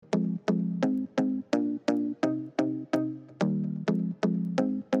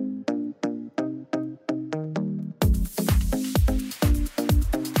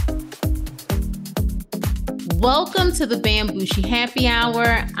Welcome to the Bambushi Happy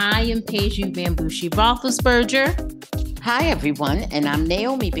Hour. I am Peju Bambushi Roethlisberger. Hi, everyone, and I'm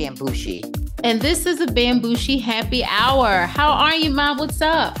Naomi Bambushi. And this is a Bambushi Happy Hour. How are you, Ma? What's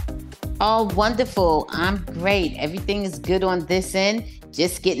up? Oh, wonderful. I'm great. Everything is good on this end.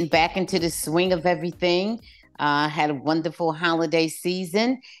 Just getting back into the swing of everything. Had a wonderful holiday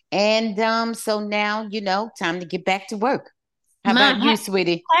season. And so now, time to get back to work. How about you,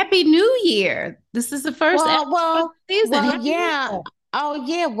 sweetie? Happy New Year. This is the first season. Well, yeah. Oh,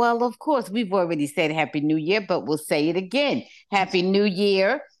 yeah. Well, of course, we've already said Happy New Year, but we'll say it again. Happy New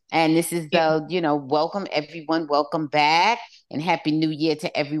Year. And this is welcome, everyone. Welcome back. And Happy New Year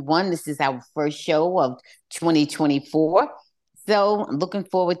to everyone. This is our first show of 2024. So I'm looking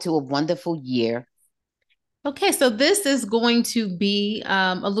forward to a wonderful year. Okay, so this is going to be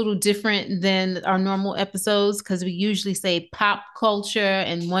a little different than our normal episodes because we usually say pop culture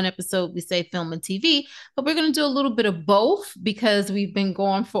and one episode we say film and TV, but we're going to do a little bit of both because we've been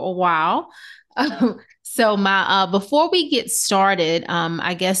going for a while. So before we get started,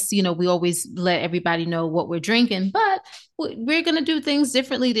 I guess, we always let everybody know what we're drinking, but we're going to do things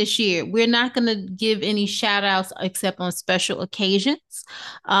differently this year. We're not going to give any shout outs except on special occasions.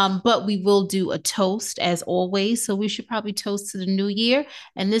 But we will do a toast as always. So we should probably toast to the new year.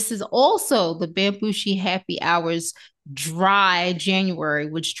 And this is also the Bambushi Happy Hours Dry January,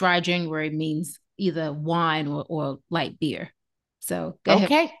 which dry January means either wine or light beer. So go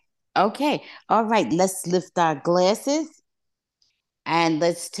ahead. Okay. All right. Let's lift our glasses and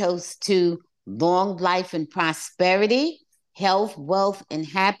let's toast to long life and prosperity, health, wealth, and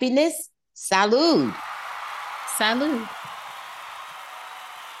happiness. Salud. Salud.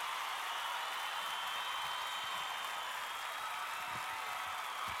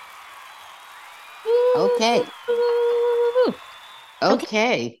 Okay.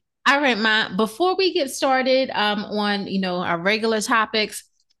 All right, Ma. Before we get started on, our regular topics,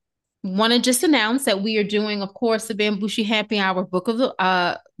 want to just announce that we are doing, of course, the Bambushi Happy Hour book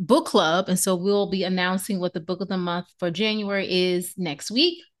club. And so we'll be announcing what the book of the month for January is next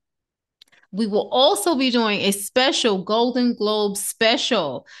week. We will also be doing a special Golden Globe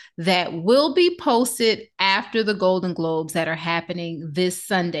special that will be posted after the Golden Globes that are happening this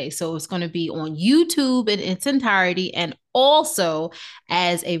Sunday. So it's going to be on YouTube in its entirety and also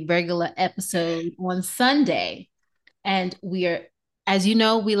as a regular episode on Sunday. And as you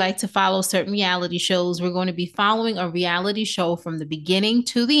know, we like to follow certain reality shows. We're going to be following a reality show from the beginning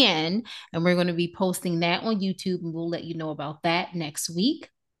to the end, and we're going to be posting that on YouTube, and we'll let you know about that next week.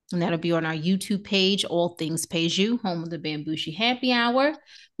 And that'll be on our YouTube page, All Things Peju, home of the Bambushi Happy Hour.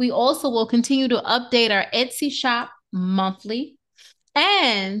 We also will continue to update our Etsy shop monthly,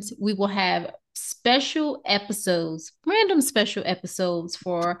 and we will have special episodes, random special episodes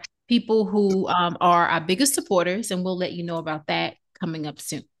for people who are our biggest supporters, and we'll let you know about that coming up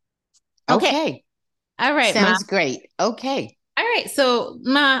soon. Okay. All right. Sounds great. Okay. All right. So,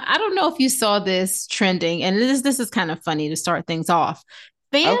 Ma, I don't know if you saw this trending, and this is kind of funny to start things off.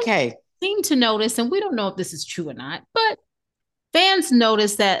 Fans seem to notice, and we don't know if this is true or not, but fans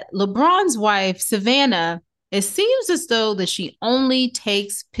notice that LeBron's wife, Savannah, it seems as though that she only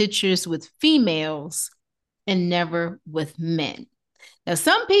takes pictures with females and never with men. Now,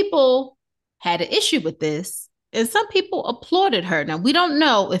 some people had an issue with this, and some people applauded her. Now, we don't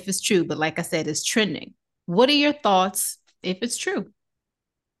know if it's true, but like I said, it's trending. What are your thoughts if it's true?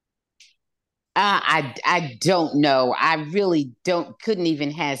 I don't know. I really couldn't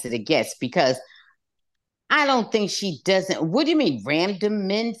even hazard a guess because I don't think she doesn't. What do you mean? Random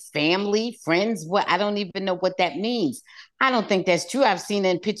men, family, friends? What? I don't even know what that means. I don't think that's true. I've seen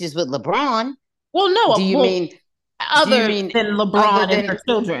in pictures with LeBron. Well, no. Do you mean than LeBron and her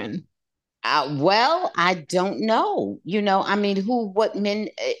children? Well, I don't know. What men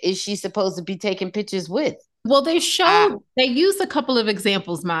is she supposed to be taking pictures with? Well, they used a couple of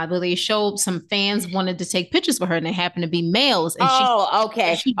examples, Ma, where they showed some fans wanted to take pictures with her and they happened to be males. And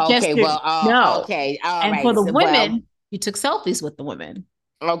okay. Okay. All and right. for the women, you took selfies with the women.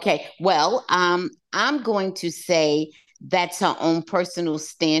 Okay. Well, I'm going to say that's her own personal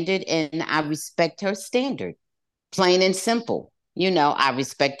standard and I respect her standard. Plain and simple. I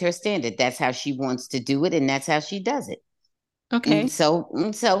respect her standard. That's how she wants to do it, and that's how she does it. Okay. And so,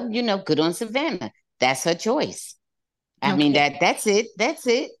 good on Savannah. That's her choice. I mean, that's it. That's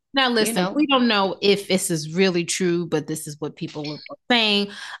it. Now, listen, we don't know if this is really true, but this is what people were saying.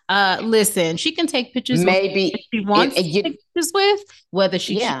 Listen, she can take pictures. Maybe if she wants to take pictures with, whether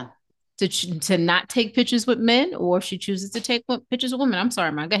she to not take pictures with men or if she chooses to take pictures with women. I'm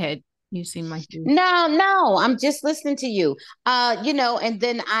sorry, Ma, go ahead. You seem like you. No, I'm just listening to you. And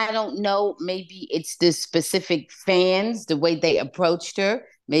then I don't know, maybe it's the specific fans, the way they approached her.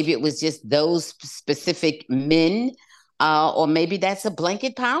 Maybe it was just those specific men, or maybe that's a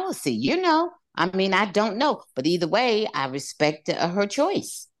blanket policy, I mean, I don't know. But either way, I respect her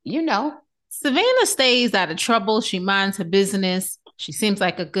choice. Savannah stays out of trouble. She minds her business. She seems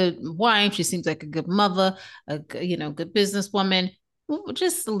like a good wife. She seems like a good mother, good businesswoman. We'll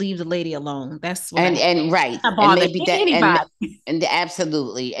just leave the lady alone. That's what and right. not And bother maybe that anybody. and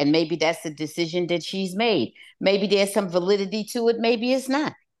absolutely. And maybe that's the decision that she's made. Maybe there's some validity to it, maybe it's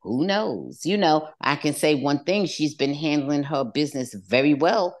not. Who knows? I can say one thing, she's been handling her business very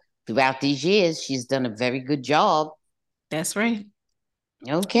well throughout these years. She's done a very good job. That's right.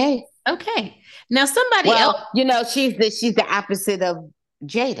 Okay. Okay. Now somebody else. Well, she's the opposite of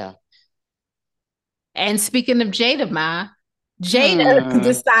Jada. And speaking of Jada, Jada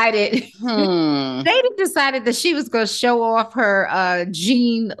decided Jada decided that she was going to show off her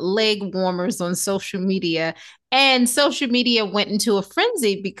jean leg warmers on social media. And social media went into a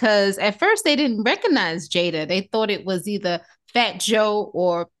frenzy because at first they didn't recognize Jada. They thought it was either Fat Joe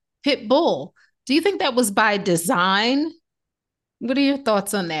or Pitbull. Do you think that was by design? What are your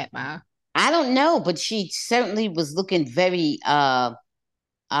thoughts on that, Ma? I don't know, but she certainly was looking very I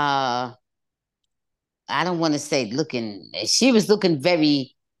don't want to say she was looking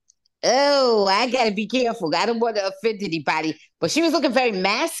very, oh, I gotta be careful. I don't want to offend anybody, but she was looking very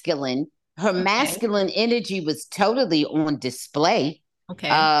masculine. Her masculine energy was totally on display. Okay.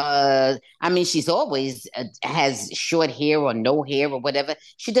 I mean, she's always has short hair or no hair or whatever.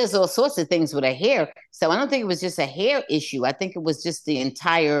 She does all sorts of things with her hair. So I don't think it was just a hair issue. I think it was just the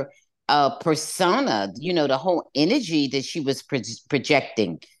entire persona, the whole energy that she was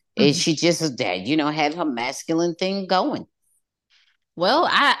projecting. She just, had her masculine thing going. Well,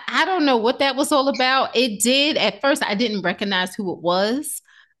 I don't know what that was all about. It did at first. I didn't recognize who it was.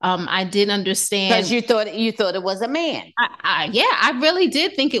 I didn't understand because you thought it was a man. I really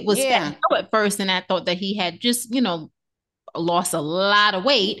did think it was Fat Joe at first, and I thought that he had just lost a lot of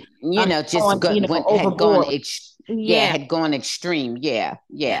weight. Had gone extreme. Yeah.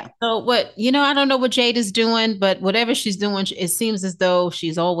 So what I don't know what Jade is doing, but whatever she's doing, it seems as though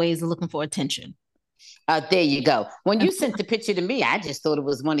she's always looking for attention. There you go. When you sent the picture to me, I just thought it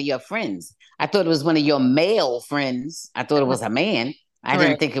was one of your friends. I thought it was one of your male friends. I thought it was a man. I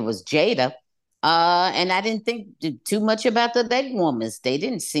didn't think it was Jada. And I didn't think too much about the leg warmers. They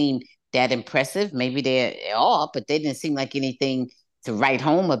didn't seem that impressive. Maybe they are, but they didn't seem like anything to write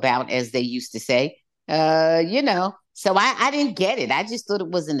home about, as they used to say. So I didn't get it. I just thought it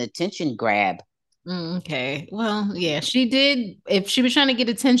was an attention grab. Okay. Well, yeah, she did. If she was trying to get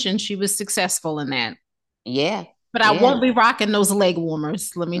attention, she was successful in that. Yeah. But I won't be rocking those leg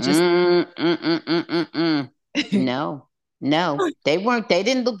warmers. Let me just. No, they weren't. They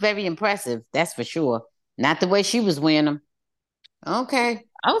didn't look very impressive. That's for sure. Not the way she was wearing them. Okay.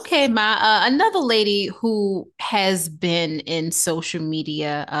 Okay, another lady who has been in social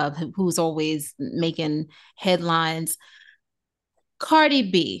media, who's always making headlines,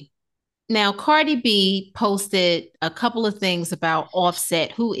 Cardi B. Now, Cardi B posted a couple of things about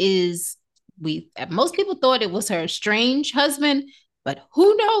Offset, who is most people thought it was her estranged husband, but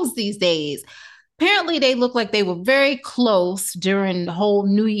who knows these days? Apparently, they look like they were very close during the whole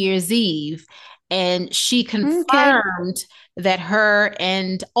New Year's Eve, and she confirmed that her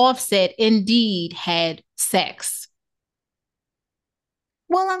and Offset indeed had sex.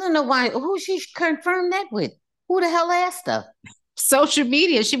 Well, I don't know who she confirmed that with. Who the hell asked her? Social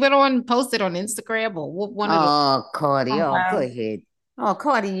media. She went on and posted on Instagram or one of the. Cardi. Go ahead. Oh,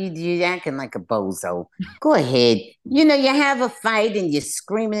 Cardi, you acting like a bozo. Go ahead. You have a fight and you're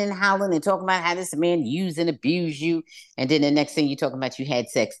screaming and howling and talking about how this man used and abused you. And then the next thing you're talking about, you had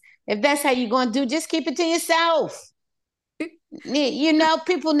sex. If that's how you're going to do, just keep it to yourself.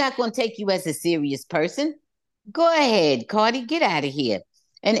 People not going to take you as a serious person. Go ahead, Cardi, get out of here.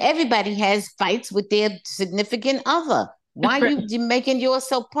 And everybody has fights with their significant other. Why are you making yours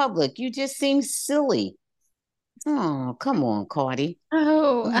so public? You just seem silly. Oh, come on, Cardi.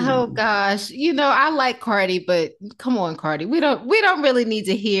 Oh gosh. I like Cardi, but come on, Cardi. We don't really need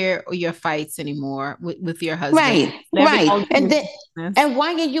to hear your fights anymore with your husband. Right. And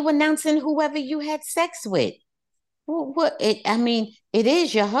why are you announcing whoever you had sex with? It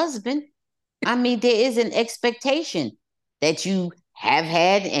is your husband. There is an expectation that you have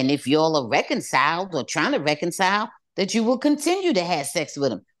had, and if y'all are reconciled or trying to reconcile, that you will continue to have sex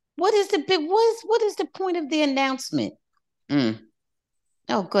with him. What is the point of the announcement?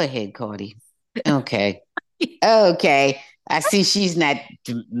 Oh, go ahead, Cardi. Okay. Okay. I see she's not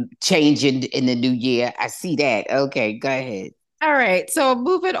changing in the new year. I see that. Okay, go ahead. All right. So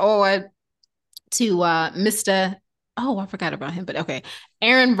moving on to Mr. Oh, I forgot about him, but okay.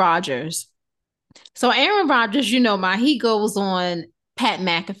 Aaron Rodgers. So Aaron Rodgers, he goes on Pat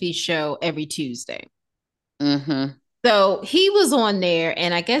McAfee's show every Tuesday. Mm-hmm. So he was on there,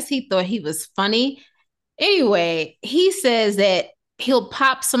 and I guess he thought he was funny. Anyway, he says that he'll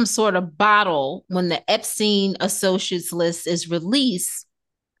pop some sort of bottle when the Epstein associates list is released,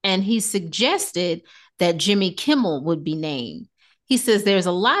 and he suggested that Jimmy Kimmel would be named. He says there's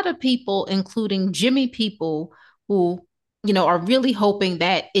a lot of people, including Jimmy people, who are really hoping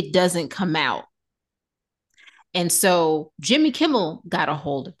that it doesn't come out. And so Jimmy Kimmel got a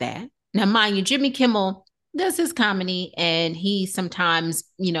hold of that. Now, mind you, Jimmy Kimmel does his comedy, and he sometimes,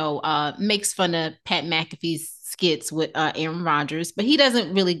 makes fun of Pat McAfee's skits with Aaron Rodgers, but he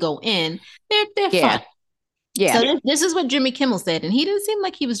doesn't really go in. They're Yeah. fun. Yeah. So this is what Jimmy Kimmel said, and he didn't seem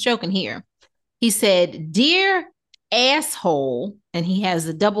like he was joking here. He said, "Dear asshole," and he has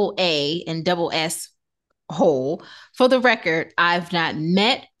a double A and double S hole. "For the record, I've not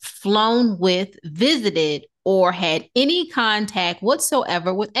met, flown with, visited, or had any contact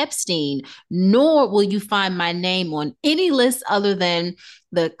whatsoever with Epstein, nor will you find my name on any list other than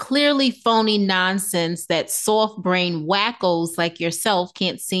the clearly phony nonsense that soft brain wackos like yourself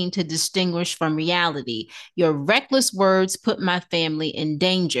can't seem to distinguish from reality. Your reckless words put my family in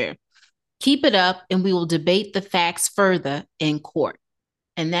danger. Keep it up, and we will debate the facts further in court."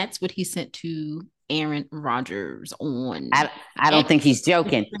 And that's what he sent to Aaron Rodgers on. I don't think he's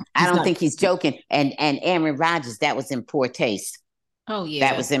joking. I don't not. think he's joking. And Aaron Rodgers, that was in poor taste. Oh yeah,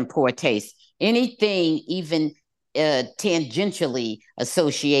 That was in poor taste. Anything even tangentially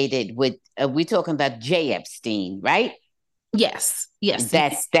associated with we're talking about J. Epstein, right? yes.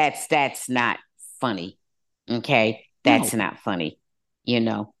 That's not funny. Okay, that's No. not funny. You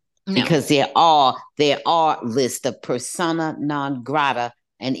know, No. because there are lists of persona non grata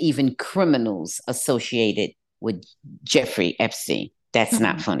and even criminals associated with Jeffrey Epstein. That's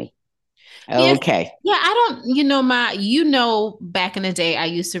not Mhm. funny. Yes. Okay. Yeah, I don't, back in the day, I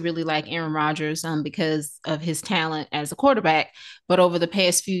used to really like Aaron Rodgers because of his talent as a quarterback. But over the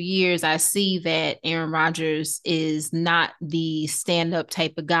past few years, I see that Aaron Rodgers is not the stand-up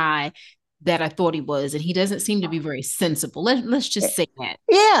type of guy that I thought he was, and he doesn't seem to be very sensible. Let's just say that.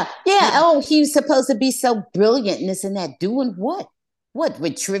 Yeah, yeah. Oh, he's supposed to be so brilliant and this and that. Doing what? What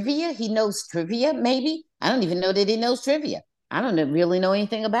with trivia? He knows trivia, maybe? I don't even know that he knows trivia. I don't really know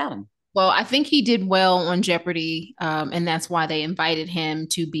anything about him. Well, I think he did well on Jeopardy, and that's why they invited him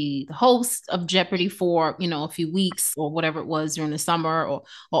to be the host of Jeopardy for a few weeks or whatever it was during the summer or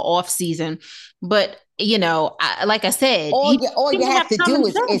off season. But like I said, All he you didn't have have to common do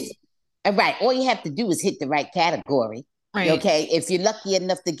is sense. right. All you have to do is hit the right category. Right, Okay. If you're lucky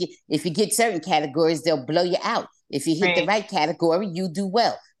enough to get, if you get certain categories, they'll blow you out. If you hit the right, right category, you do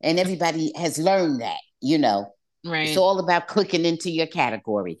well. And everybody has learned that. It's right. all about clicking into your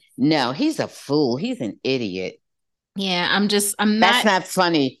category. No, he's a fool. He's an idiot. Yeah, I'm That's not. not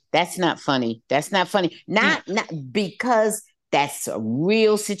funny. That's not funny. That's not funny. Yeah, Not because that's a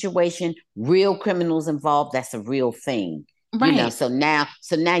real situation, real criminals involved. That's a real thing. right. So now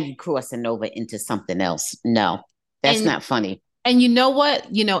you crossing over into something else. No, that's And not funny. And you know what?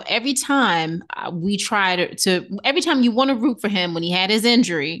 Every time we try every time you want to root for him when he had his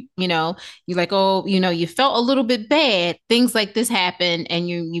injury, you're like, oh, you felt a little bit bad. Things like this happen, and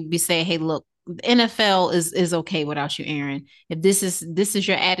you be saying, hey, look, the NFL is okay without you, Aaron. If this is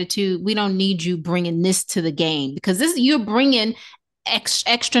your attitude, we don't need you bringing this to the game because you're bringing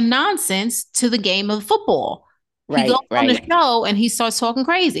extra nonsense to the game of football. He goes Right, on the right. show and he starts talking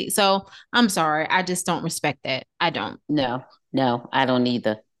crazy. So I'm sorry, I just don't respect that. I don't. No, no, I don't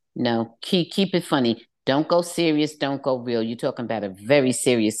either. No, keep it funny. Don't go serious. Don't go real. You're talking about a very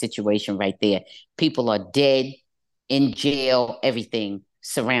serious situation right there. People are dead, in jail, everything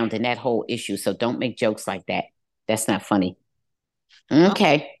surrounding that whole issue. So don't make jokes like that. That's not funny.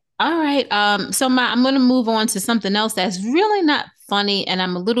 Okay. All right. So I'm going to move on to something else that's really not funny, and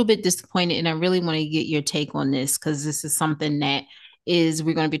I'm a little bit disappointed, and I really want to get your take on this because this is something that is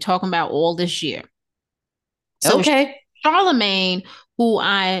we're going to be talking about all this year. So Okay. Charlamagne, who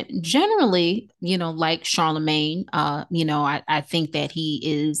I generally, like Charlamagne, I think that he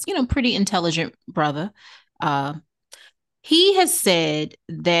is, pretty intelligent brother. Uh, he has said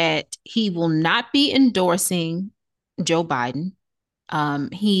that he will not be endorsing Joe Biden.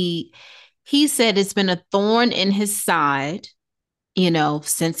 He said it's been a thorn in his side,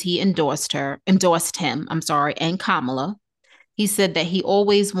 since he endorsed him, I'm sorry, and Kamala. He said that he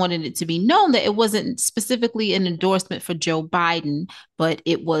always wanted it to be known that it wasn't specifically an endorsement for Joe Biden, but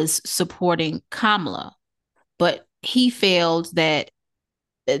it was supporting Kamala. But he failed that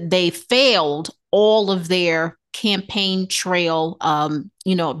they failed all of their campaign trail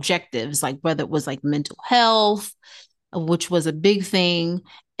objectives, like whether it was like mental health, which was a big thing,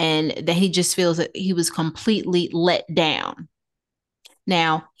 and that he just feels that he was completely let down.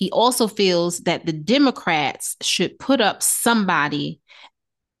 Now, he also feels that the Democrats should put up somebody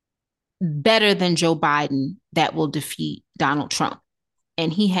better than Joe Biden that will defeat Donald Trump.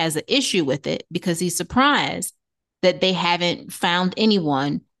 And he has an issue with it because he's surprised that they haven't found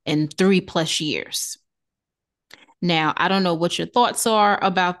anyone in 3+ years. Now, I don't know what your thoughts are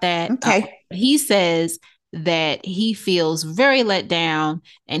about that. Okay. He says that he feels very let down,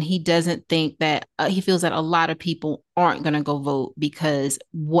 and he doesn't think that he feels that a lot of people aren't going to go vote because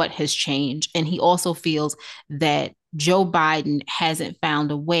what has changed. And he also feels that Joe Biden hasn't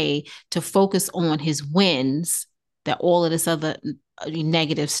found a way to focus on his wins, that all of this other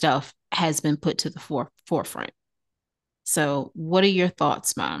negative stuff has been put to the forefront. So what are your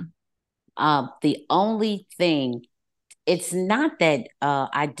thoughts, Mom? The only thing, it's not that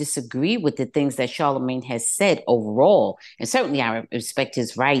I disagree with the things that Charlamagne has said overall. And certainly I respect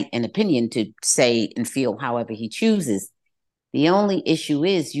his right and opinion to say and feel however he chooses. The only issue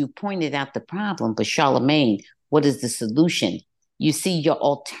is you pointed out the problem, but Charlamagne, what is the solution? You see, your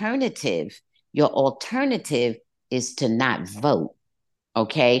alternative is to not vote.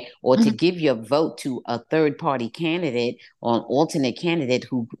 Okay, or to give your vote to a third party candidate or an alternate candidate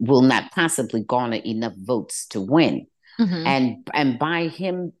who will not possibly garner enough votes to win. And by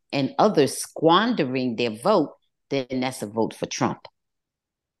him and others squandering their vote, then that's a vote for Trump.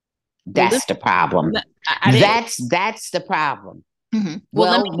 That's the problem. That's the problem.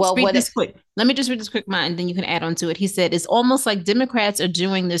 Let me just read this quick, and then you can add on to it. He said, it's almost like Democrats are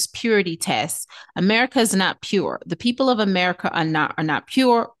doing this purity test. America is not pure. The people of America are not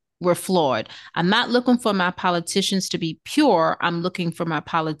pure. We're flawed. I'm not looking for my politicians to be pure. I'm looking for my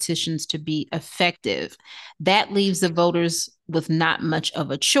politicians to be effective. That leaves the voters with not much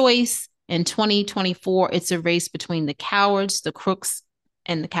of a choice. In 2024, it's a race between the cowards, the crooks,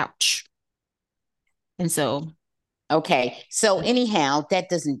 and the couch. And so okay, so anyhow, that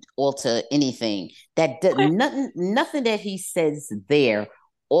doesn't alter anything. Nothing that he says there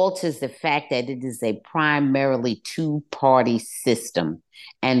alters the fact that it is a primarily two-party system,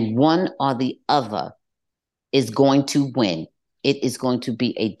 and one or the other is going to win. It is going to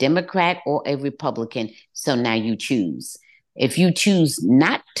be a Democrat or a Republican. So now you choose. If you choose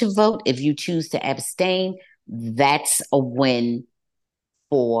not to vote, if you choose to abstain, that's a win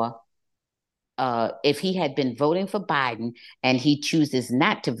for. If he had been voting for Biden and he chooses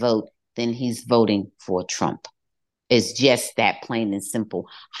not to vote, then he's voting for Trump. It's just that plain and simple.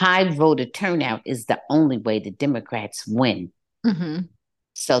 High voter turnout is the only way the Democrats win.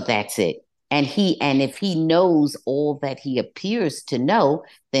 So that's it. And if he knows all that he appears to know,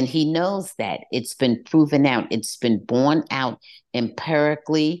 then he knows that it's been proven out. It's been borne out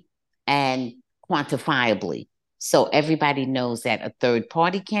empirically and quantifiably. So everybody knows that a third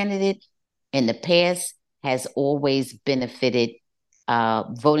party candidate in the past has always benefited.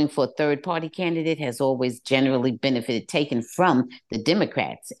 Voting for a third party candidate has always generally benefited, taken from the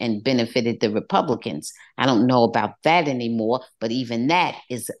Democrats and benefited the Republicans. I don't know about that anymore, but even that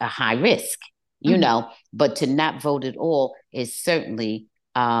is a high risk, you know. But to not vote at all is certainly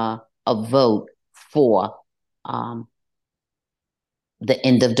a vote for the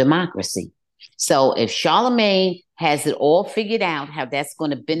end of democracy. So if Charlamagne has it all figured out, how that's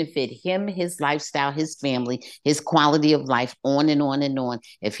going to benefit him, his lifestyle, his family, his quality of life, on and on and on.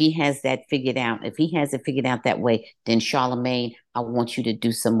 If he has that figured out, if he has it figured out that way, then Charlamagne, I want you to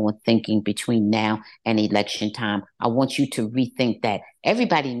do some more thinking between now and election time. I want you to rethink that.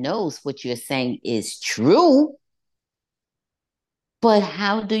 Everybody knows what you're saying is true, but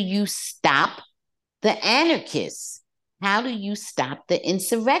how do you stop the anarchists? How do you stop the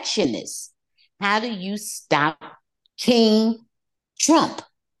insurrectionists? How do you stop King Trump?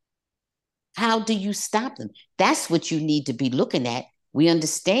 How do you stop them? That's what you need to be looking at. We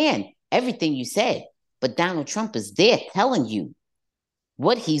understand everything you said, but Donald Trump is there telling you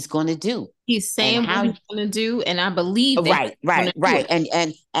what he's going to do. He's saying what he's going to do, and I believe that. Right.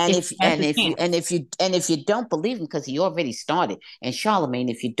 And if you don't believe him, because he already started, and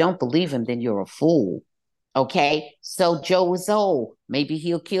Charlamagne, if you don't believe him, then you're a fool. Okay, so Joe is old. Maybe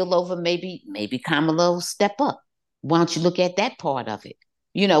he'll keel over. Maybe Kamala will step up. Why don't you look at that part of it?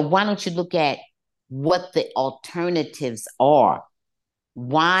 You know, why don't you look at what the alternatives are?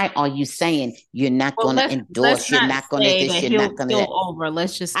 Why are you saying you're not Well, going to let's endorse, you're not not going to say this, that you're not going to that? he'll over.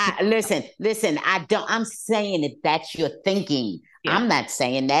 Let's just keep. Listen, I don't, I'm saying if that's your thinking. Yeah. I'm not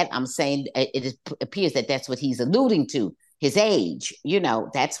saying that. I'm saying appears that that's what he's alluding to. His age,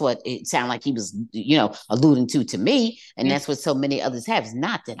 that's what it sounded like he was, alluding to me. And Yeah. that's what so many others have. It's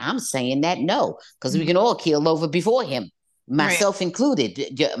not that I'm saying that, no, because we Mhm. can all kill over before him, Right. myself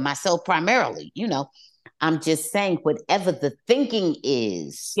included, myself primarily, I'm just saying, whatever the thinking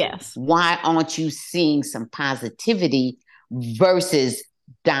is, Yes. why aren't you seeing some positivity versus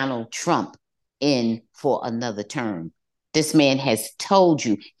Donald Trump in for another term? This man has told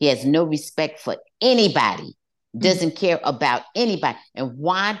you he has no respect for anybody, doesn't care about anybody. And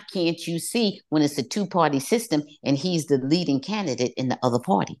why can't you see when it's a two-party system and he's the leading candidate in the other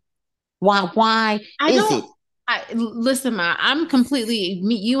party? Why I is don't. it? Listen, Ma, I'm completely.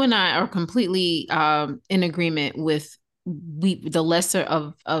 You and I are completely in agreement with the lesser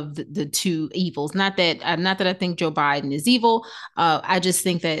of the two evils. Not that I think Joe Biden is evil. I just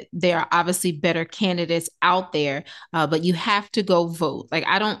think that there are obviously better candidates out there. But you have to go vote. Like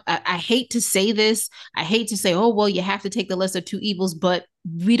I don't. I hate to say this. I hate to say, oh well, you have to take the lesser of two evils, but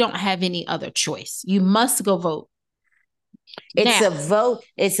we don't have any other choice. You must go vote It's now. a vote.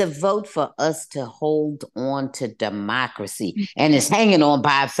 It's a vote for us to hold on to democracy, and it's hanging on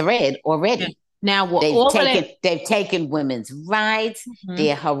by a thread Yeah. already. Now, well, They've all of taken that. they've taken women's rights. Mhm.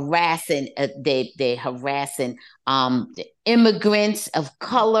 They're harassing they're harassing the immigrants of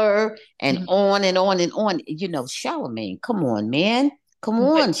color and Mhm. on and on and on. Charlamagne, come on, man. Come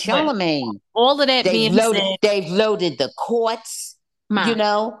on, But Charlamagne. all of that They've being loaded said, they've loaded the courts, you Ma,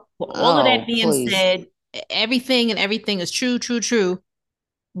 know. all of that Oh, being please. said, everything is true, true, true.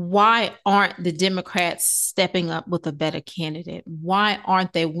 Why aren't the Democrats stepping up with a better candidate? Why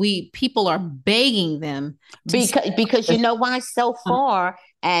aren't they? People are begging them to. Because you know why so far,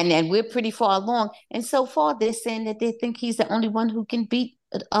 and we're pretty far along, and so far they're saying that they think he's the only one who can beat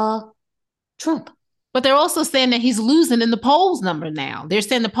Trump. But they're also saying that he's losing in the polls number now. They're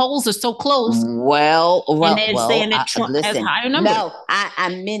saying the polls are so close, Well, and well, they're saying well. that Trump has Listen, higher numbers. no, I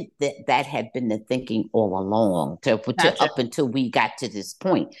meant that had been the thinking all along to Gotcha, up until we got to this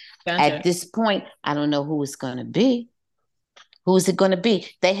point. At gotcha. this point, I don't know who it's going to be. Who is it going to be?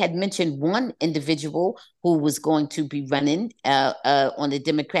 They had mentioned one individual who was going to be running on the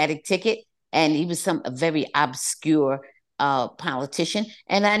Democratic ticket, and he was a very obscure politician,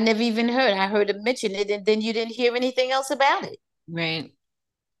 and I never even heard. I heard him mention it, and then you didn't hear anything else about it. Right.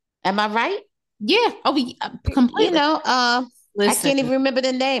 Am I right? Yeah. Oh, You completely. know, I Listen. can't even remember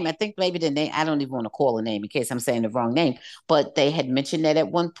the name. I think maybe the name, I don't even want to call a name in case I'm saying the wrong name, but they had mentioned that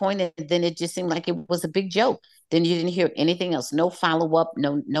at one point, and then it just seemed like it was a big joke. Then you didn't hear anything else, no follow up,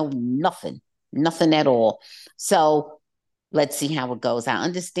 no, nothing, nothing at all. So let's see how it goes. I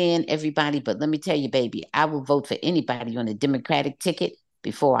understand everybody, but let me tell you, baby, I will vote for anybody on the Democratic ticket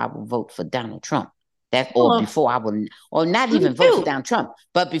before I will vote for Donald Trump. Or Well, before I will, or not me even vote for too. Donald Trump,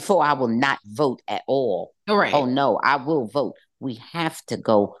 but before I will not vote at all. All Oh right. no, I will vote. We have to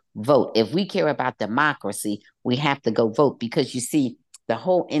go vote. If we care about democracy, we have to go vote because you see, the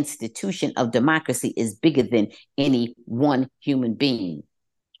whole institution of democracy is bigger than any one human being.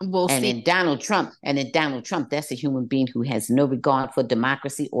 We'll And see. in Donald Trump, that's a human being who has no regard for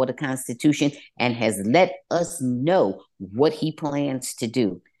democracy or the Constitution and has let us know what he plans to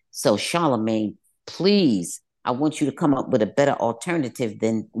do. So, Charlamagne, please, I want you to come up with a better alternative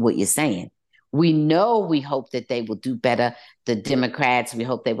than what you're saying. We hope that they will do better. The Democrats, we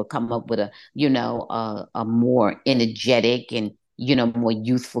hope they will come up with a more energetic and, more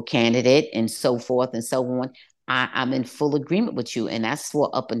youthful candidate and so forth and so on. I'm in full agreement with you. And I swore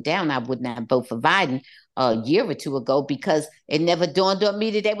up and down I would not vote for Biden a year or two ago because it never dawned on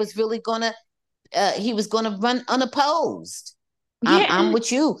me that they was really he was gonna run unopposed. I'm Yeah, I'm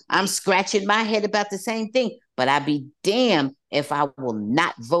with you. I'm scratching my head about the same thing, but I'd be damned if I will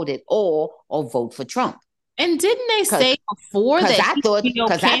not vote at all or vote for Trump. and didn't they Cause say before cause that I he'd thought be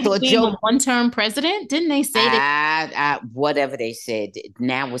cause I okay with thought being a Joe one-term president? Didn't they say that? whatever they said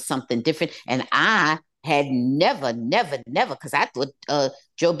now was something different. And I had never, because I thought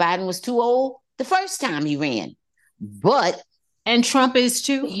Joe Biden was too old the first time he ran. But And Trump is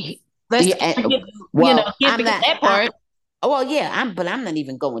too. he, Let's yeah, forget, well, can't I'm forget not. that part. Well, yeah, but I'm not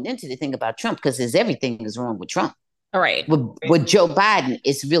even going into the thing about Trump because there's everything is wrong with Trump. All right. With Joe Biden,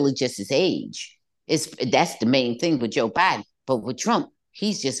 it's really just his age. That's the main thing with Joe Biden. But with Trump,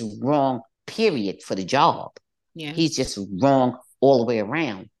 he's just wrong. Period for the job. Yeah. He's just wrong all the way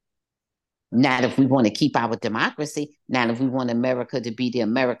around. Not if we want to keep our democracy. Not if we want America to be the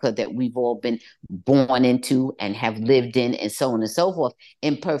America that we've all been born into and have lived in, and so on and so forth.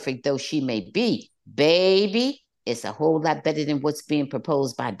 Imperfect though she may be, baby, it's a whole lot better than what's being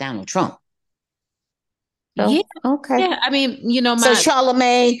proposed by Donald Trump. So, Yeah. okay. Yeah. I mean, So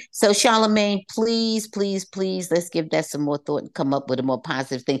Charlamagne, please, please, please, let's give that some more thought and come up with a more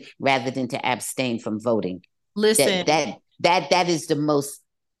positive thing rather than to abstain from voting. Listen, That is the most,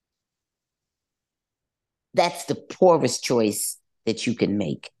 that's the poorest choice that you can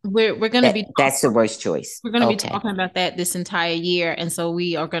make. we're going to be That's the worst choice. we're going to be talking about that this entire year, and so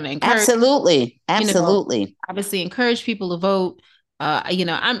we are going to encourage, absolutely, obviously encourage people to vote.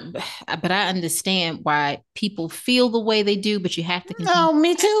 But I understand why people feel the way they do, but you have to continue. No,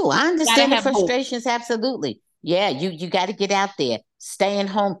 me too. I understand the hope. frustrations. Absolutely. Yeah, you got to get out there, staying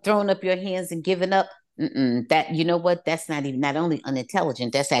home, throwing up your hands and giving up. That, you know what? That's not only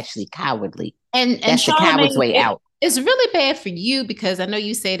unintelligent, that's actually cowardly. And that's the coward's way out. It's really bad for you because I know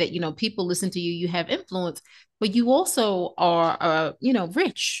you say that, people listen to you, you have influence, but you also are,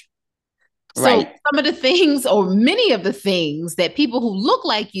 rich. So Right. some of the things, or many of the things that people who look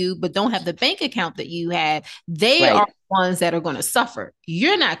like you but don't have the bank account that you have, they Right. are the ones that are going to suffer.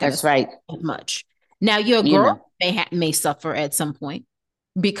 You're not going to suffer as much. Now your girl may suffer at some point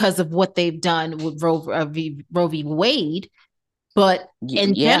because of what they've done with Roe v. Wade. But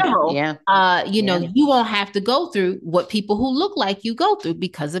in general, you won't have to go through what people who look like you go through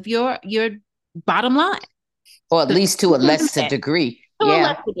because of your bottom line. Or at least to a lesser degree.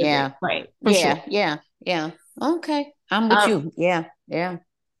 Yeah. Right. Yeah. Okay. I'm with you. Yeah.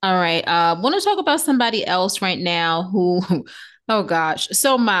 All right. I want to talk about somebody else right now who, oh gosh.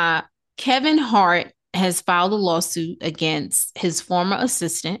 So Kevin Hart has filed a lawsuit against his former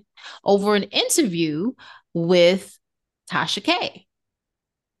assistant over an interview with Tasha K.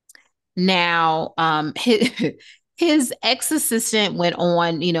 Now, his ex-assistant went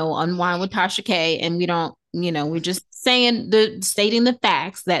on, unwind with Tasha K, and we don't, we're just stating the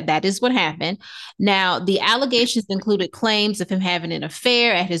facts that is what happened. Now, the allegations included claims of him having an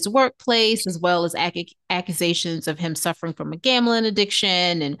affair at his workplace, as well as accusations of him suffering from a gambling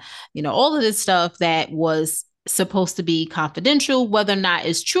addiction, and all of this stuff that was supposed to be confidential. Whether or not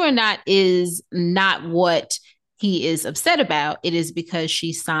it's true or not is not what he is upset about. It is because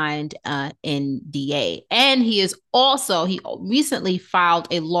she signed an NDA. And he recently filed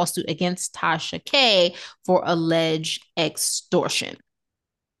a lawsuit against Tasha K for alleged extortion.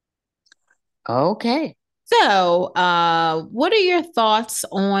 Okay. So, what are your thoughts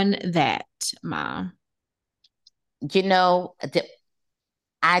on that, Ma?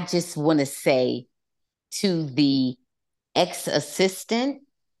 I just want to say to the ex-assistant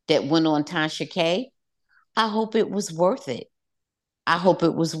that went on Tasha K, I hope it was worth it. I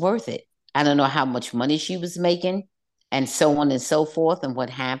don't know how much money she was making and so on and so forth and what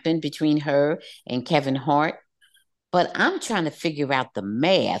happened between her and Kevin Hart. But I'm trying to figure out the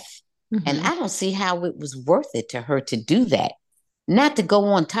math, and I don't see how it was worth it to her to do that. Not to go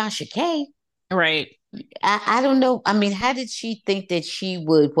on Tasha K. Right. I don't know. I mean, how did she think that she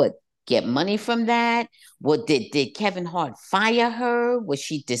would, get money from that? What did Kevin Hart fire her? Was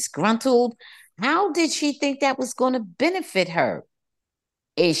she disgruntled? How did she think that was going to benefit her?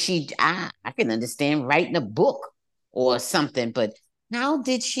 Is she, I can understand writing a book or something, but how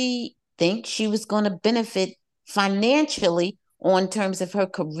did she think she was going to benefit financially on terms of her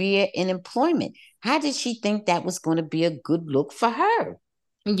career and employment? How did she think that was going to be a good look for her?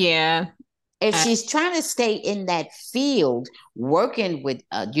 Yeah. If she's trying to stay in that field, working with,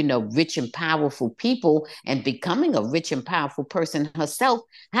 rich and powerful people and becoming a rich and powerful person herself,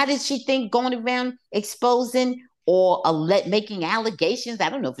 how did she think going around exposing or making allegations, I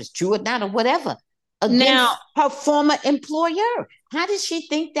don't know if it's true or not or whatever, against her former employer? How did she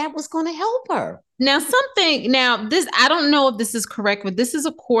think that was going to help her? This, I don't know if this is correct, but this is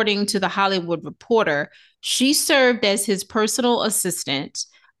according to the Hollywood Reporter. She served as his personal assistant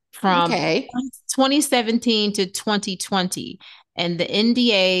from 2017 to 2020. And the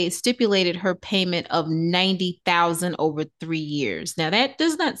NDA stipulated her payment of $90,000 over 3 years. Now, that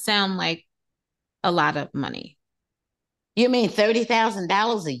does not sound like a lot of money. You mean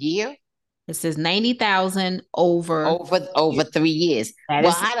 $30,000 a year? It says $90,000 over 3 years.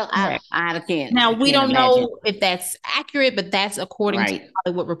 I can't. Now, we don't know if that's accurate, but that's according to the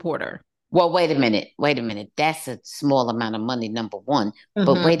Hollywood Reporter. Well, wait a minute. That's a small amount of money, number one.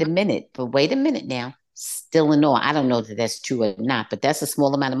 But wait a minute now. Still in all, I don't know that that's true or not, but that's a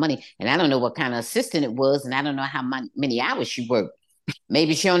small amount of money. And I don't know what kind of assistant it was, and I don't know how many hours she worked.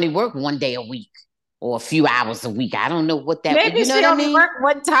 Maybe she only worked one day a week or a few hours a week. I don't know what that. Maybe she only worked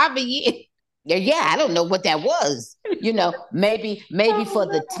one time a year. Yeah, I don't know what that was. Maybe for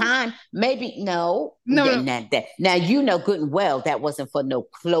the Oh, time, maybe no. no, no, Now you know good and well that wasn't for no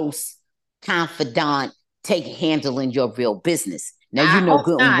close confidant handling your real business. Now you I know hope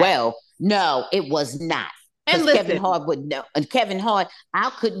good and not. well, no, it was not. And Because Kevin listen, Hart would know, and Kevin Hart, I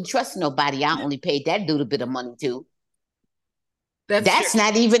couldn't trust nobody. I only paid that little bit of money to. that's true.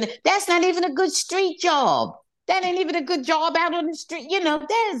 That's not even a good street job. That ain't even a good job out on the street.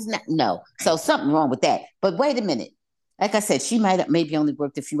 That is not no. So Right. something wrong with that. But wait a minute. Like I said, she might have maybe only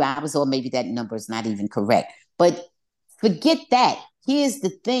worked a few hours, or maybe that number is not even correct. But forget that. Here's the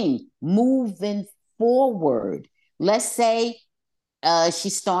thing: moving forward. Let's say she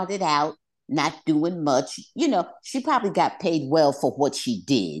started out not doing much. She probably got paid well for what she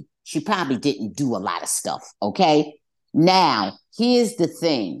did. She probably didn't do a lot of stuff. Okay. Now, here's the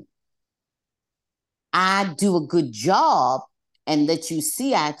thing: I do a good job and let you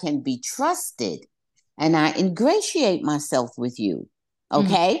see I can be trusted and I ingratiate myself with you. Mhm.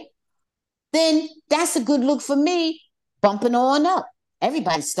 Okay. Then that's a good look for me, bumping on up.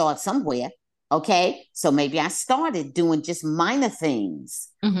 Everybody starts somewhere. Okay. So maybe I started doing just minor things,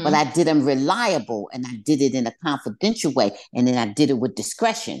 but Mhm. I did them reliable and I did it in a confidential way. And then I did it with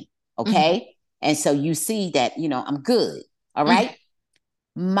discretion. Mhm. Okay. And so you see that, I'm good. All Mhm. right.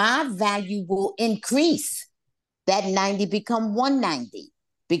 My value will increase. That 90 become 190,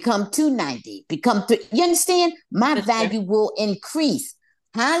 become 290, become three. You understand? My That's true. value will increase.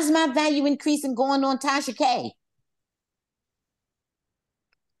 How's my value increasing going on Tasha K?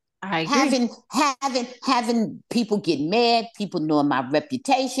 I agree. Having people get mad, people knowing my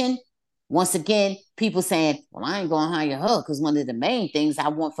reputation. Once again, people saying, "Well, I ain't gonna hire her because one of the main things I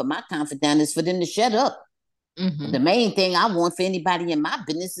want for my confidant is for them to shut up. The Mhm. main thing I want for anybody in my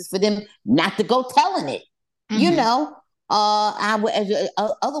business is for them not to go telling it. You Mhm. know, I would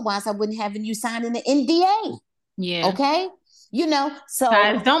otherwise I wouldn't have you signing an NDA. Yeah. Okay, so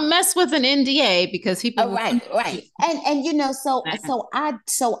Guys, don't mess with an NDA because people will right, right, and so that.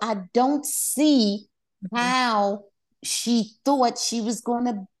 I don't see Mhm. how she thought she was going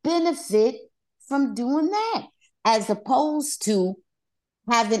to benefit from doing that, as opposed to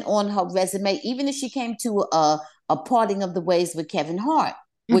having on her resume, even if she came to a parting of the ways with Kevin Hart,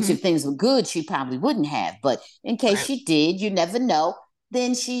 which Mhm. if things were good, she probably wouldn't have. But in case Right. she did, you never know.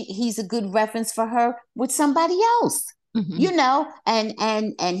 Then he's a good reference for her with somebody else. Mhm.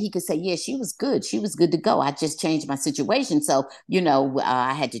 And he could say, yeah, she was good. She was good to go. I just changed my situation. So,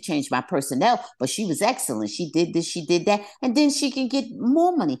 I had to change my personnel, but she was excellent. She did this, she did that. And then she can get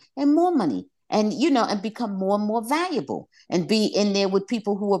more money and more money and become more and more valuable and be in there with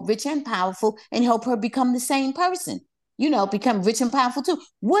people who are rich and powerful and help her become the same person. Become rich and powerful too.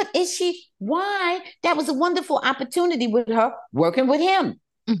 What is she? Why? That was a wonderful opportunity with her working with him.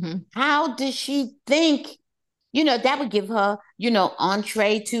 Mhm. How does she think, that would give her,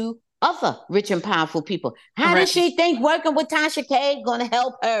 entree to other rich and powerful people? How does Right. she think working with Tasha K going to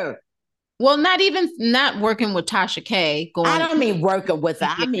help her? Well, not working with Tasha K. I Going. don't mean working with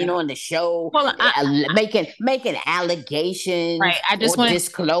her. I mean Yeah. on the show, Well, making right. allegations I just or want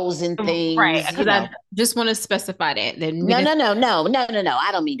disclosing to right things. because I just want to specify that. Then we No, didn't no, no, no, no, no, no.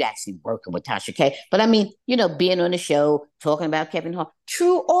 I don't mean actually working with Tasha K, but I mean, being on the show, talking about Kevin Hart,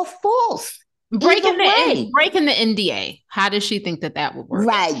 true or false. Either way, breaking the NDA. How does she think that that would work?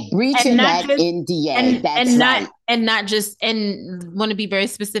 right? And Breaching not that just NDA. That's right. and not just and want to be very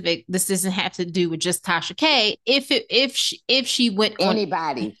specific. This doesn't have to do with just Tasha K. If she went on the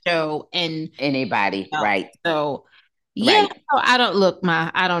Anybody, show and anybody, right, so yeah, right. so I don't look my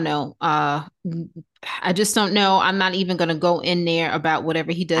I don't know. I just don't know. I'm not even gonna go in there about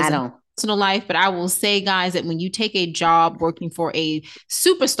whatever he does I in don't. personal life, but I will say, guys, that when you take a job working for a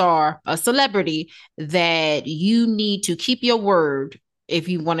superstar, a celebrity, that you need to keep your word if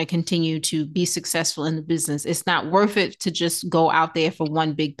you want to continue to be successful in the business. It's not worth it to just go out there for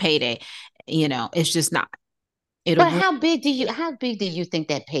one big payday. It's just not. But It'll how big do you think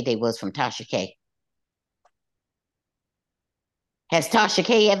that payday was from Tasha K? Has Tasha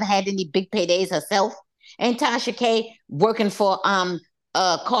K ever had any big paydays herself? Ain't Tasha K working for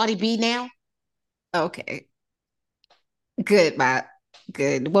Cardi B now? okay. Good, Matt.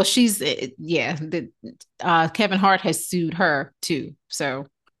 Good. Well, she's yeah. Kevin Hart has sued her too. So her,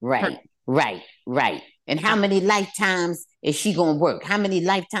 Right, right, right. And how many lifetimes is she gonna work? How many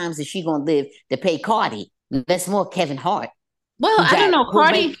lifetimes is she gonna live to pay Cardi? That's more Kevin Hart, well, who I don't got know,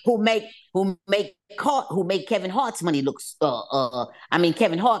 Cardi. who make Kevin Hart's money look I mean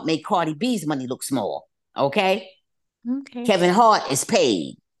Kevin Hart made Cardi B's money look small. Okay? Okay. Kevin Hart is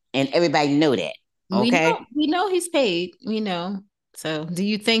paid, and everybody know that. Okay? We know he's paid. We know. So do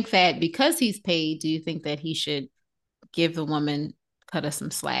you think that because he's paid, do you think that he should give the woman, cut us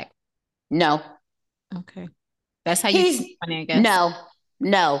some slack? No. Okay. That's how you He's keep money, I guess. no,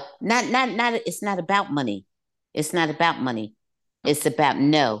 no, not. It's not about money. It's not about money. It's Okay. about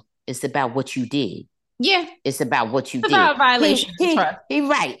no. It's about what you did. Yeah. It's about what you It's did. about violation of trust.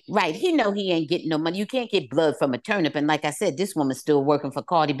 Right. He know he ain't getting no money. You can't get blood from a turnip. And like I said, this woman's still working for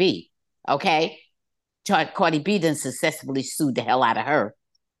Cardi B. Okay, Cardi B done successfully sued the hell out of her.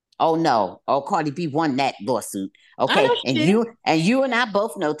 Oh no. Oh, Cardi B won that lawsuit. I know Okay, she did. and you and I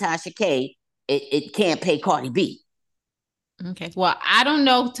both know Tasha K. It can't pay Cardi B. Okay. Well, I don't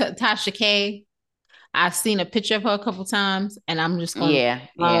know Tasha K. I've seen a picture of her a couple times, and I'm just going to Yeah.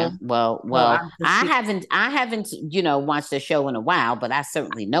 So Well, I haven't, watched the show in a while, but I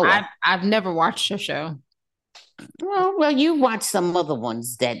certainly know her. I've never watched her show. Well, you watched some other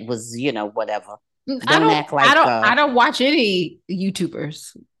ones that was, whatever. Don't act like I don't watch any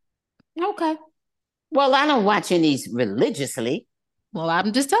YouTubers. okay. Well, I don't watch any religiously. Well,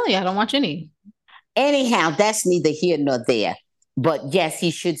 I'm just telling you, I don't watch any. Anyhow, that's neither here nor there. But yes,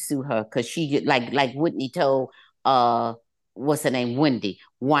 he should sue her because she like Whitney told what's her name? Wendy.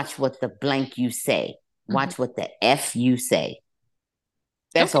 Watch what the blank you say. Watch what the F you say.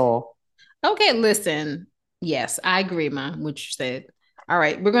 That's Okay. all. Okay, listen. Yes, I agree, ma, what you said. All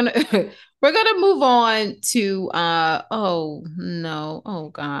right, we're gonna we're gonna move on to oh no, oh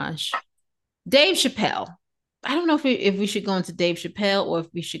gosh. Dave Chappelle. I don't know if we should go into Dave Chappelle or if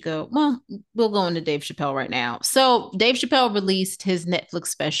we should go, well, we'll go into Dave Chappelle right now. So Dave Chappelle released his Netflix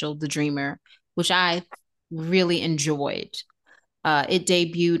special, The Dreamer, which I really enjoyed. It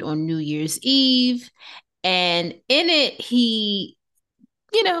debuted on New Year's Eve. And in it, he,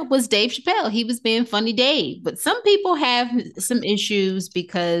 was Dave Chappelle. He was being funny Dave. But some people have some issues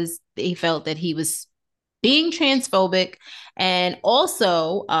because they felt that he was being transphobic and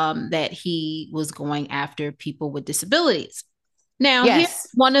also that he was going after people with disabilities. Now, here's Yes.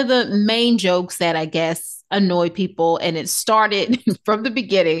 one of the main jokes that I guess annoy people, and it started from the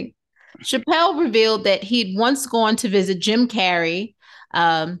beginning. Chappelle revealed that he'd once gone to visit Jim Carrey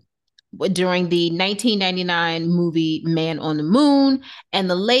um, during the 1999 movie Man on the Moon, and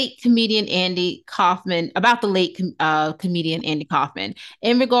the late comedian Andy Kaufman, about the late comedian Andy Kaufman,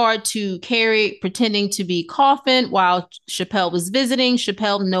 in regard to Carrey pretending to be Kaufman while Chappelle was visiting.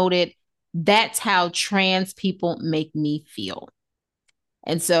 Chappelle noted, "That's how trans people make me feel."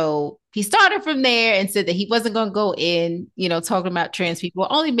 And so he started from there and said that he wasn't going to go in, talking about trans people,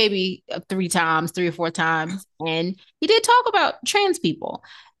 only maybe 3 or 4 times. And he did talk about trans people.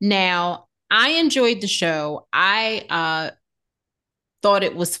 Now, I enjoyed the show. I thought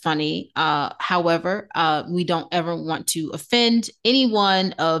it was funny. However, we don't ever want to offend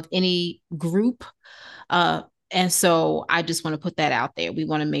anyone of any group. And so I just want to put that out there. We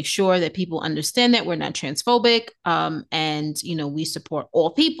want to make sure that people understand that we're not transphobic, and we support all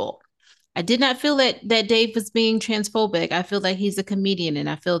people. I did not feel that Dave was being transphobic. I feel that he's a comedian, and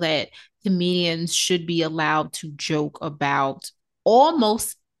I feel that comedians should be allowed to joke about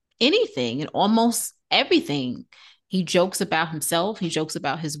almost anything and almost everything. He jokes about himself. He jokes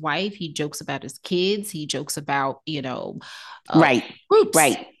about his wife. He jokes about his kids. He jokes about Right. groups.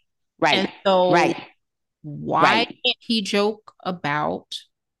 Right. Right. And so right. why can't he joke about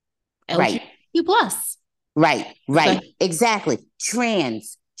LGBTQ plus? Right. Okay. Exactly.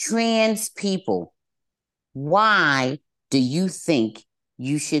 Trans people. Why do you think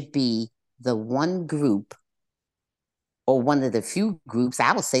you should be the one group or one of the few groups,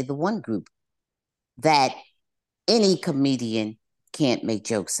 I would say the one group, that any comedian can't make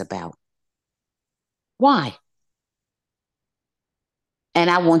jokes about? Why? And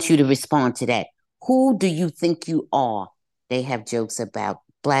I want you to respond to that. Who do you think you are? They have jokes about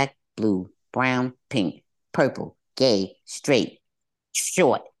black, blue, brown, pink, purple, gay, straight,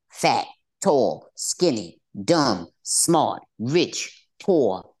 short, fat, tall, skinny, dumb, smart, rich,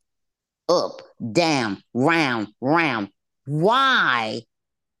 poor, up, down, round, round. Why?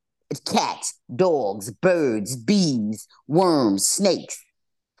 Cats, dogs, birds, bees, worms, snakes,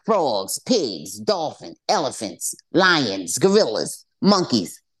 frogs, pigs, dolphins, elephants, lions, gorillas,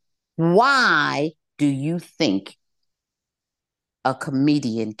 monkeys. Why do you think a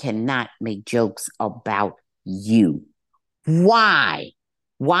comedian cannot make jokes about you? Why?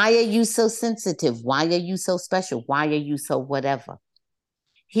 Why are you so sensitive? Why are you so special? Why are you so whatever?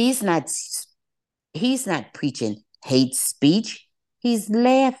 He's not preaching hate speech. He's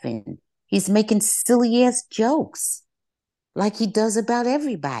laughing. He's making silly ass jokes like he does about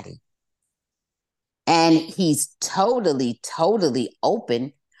everybody. And he's totally, totally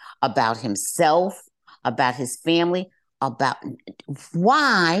open about himself, about his family. about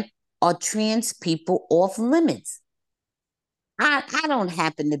why are trans people off limits? I don't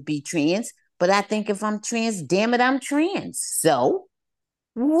happen to be trans, but I think if I'm trans, damn it, I'm trans. So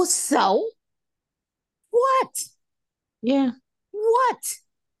what? Yeah. What?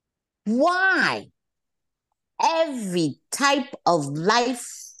 Why? Every type of life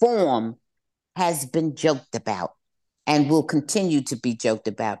form has been joked about and will continue to be joked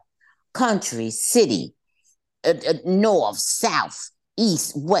about. Country, city, north, south,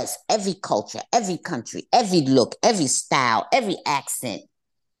 east, west, every culture, every country, every look, every style, every accent,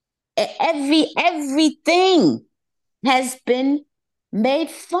 everything has been made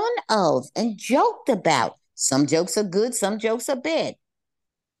fun of and joked about. Some jokes are good, some jokes are bad.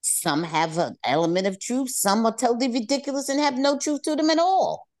 Some have an element of truth, some are totally ridiculous and have no truth to them at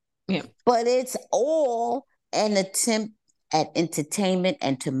all. Yeah. But it's all an attempt at entertainment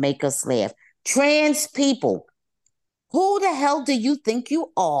and to make us laugh. Trans people, who the hell do you think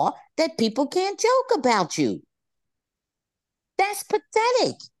you are that people can't joke about you? That's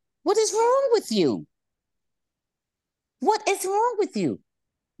pathetic. What is wrong with you? What is wrong with you?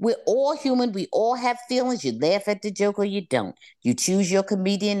 We're all human. We all have feelings. You laugh at the joke or you don't. You choose your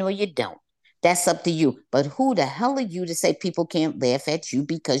comedian or you don't. That's up to you. But who the hell are you to say people can't laugh at you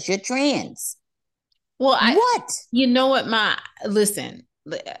because you're trans? Well, What? you know what, listen,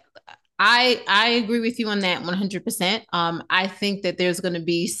 I agree with you on that 100%. I think that there's going to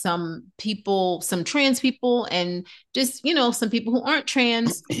be some people, some trans people, and just, some people who aren't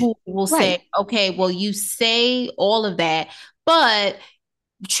trans who will Right. say, okay, well, you say all of that, but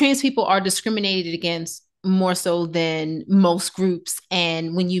trans people are discriminated against more so than most groups.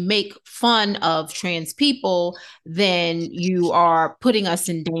 And when you make fun of trans people, then you are putting us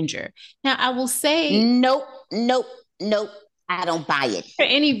in danger. Now, I will say, Nope. I don't buy it. is there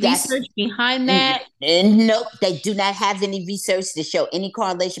any That's research behind that? nope. They do not have any research to show any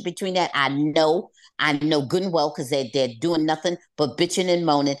correlation between that. I know good and well because they're doing nothing but bitching and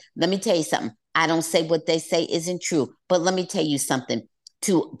moaning. Let me tell you something. I don't say what they say isn't true, but let me tell you something.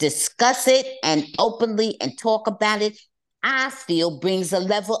 To discuss it and openly and talk about it, I feel brings a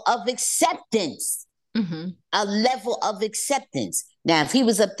level of acceptance. Mm-hmm. A level of acceptance. Now, if he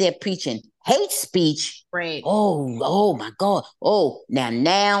was up there preaching hate speech, Right. oh my God. Oh,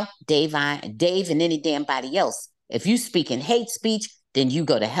 now, Dave and any damn body else, if you speak in hate speech, then you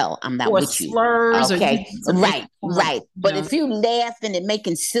go to hell. I'm not Or with you. slurs or Okay. using some Right. But if you laughing and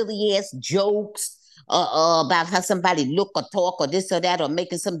making silly ass jokes about how somebody look or talk or this or that, or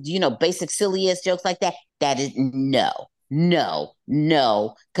making some, basic silly ass jokes like that, that is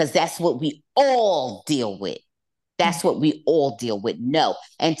no, because that's what we all deal with. That's what we all deal with. No.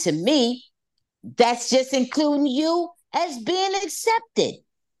 And to me, that's just including you as being accepted.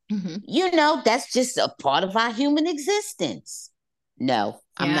 Mm-hmm. That's just a part of our human existence. No,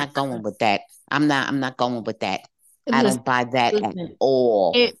 I'm Yeah. not going with that. I'm not going with that. I Listen, don't buy that at listen.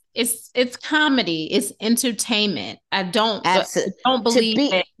 all. It's comedy. It's entertainment. I Absolutely. don't To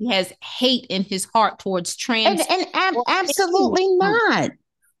believe that be he has hate in his heart towards trans and or any absolutely group. not.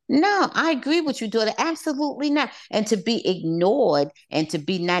 No, I agree with you, daughter. Absolutely not. And to be ignored and to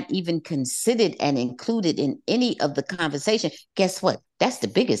be not even considered and included in any of the conversation, guess what? That's the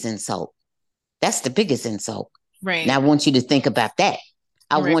biggest insult. That's the biggest insult. Now I Right. want you to think about that.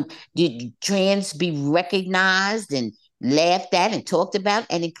 I Right. want trans be recognized and laughed at and talked about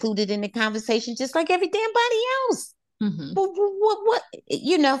and included in the conversation just like every damn body else. Mm-hmm. What?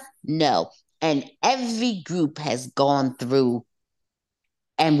 No. And every group has gone through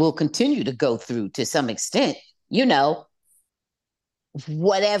and will continue to go through to some extent,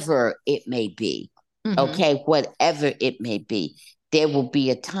 whatever it may be. Mm-hmm. Okay, whatever it may be. There will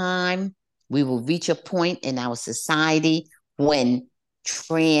be a time, we will reach a point in our society when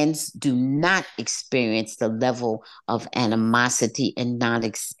trans do not experience the level of animosity and non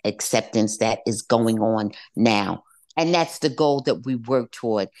acceptance that is going on now. And that's the goal that we work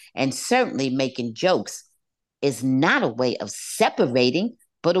toward. And certainly making jokes is not a way of separating,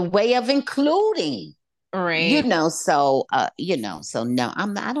 but a way of including. Right. So no,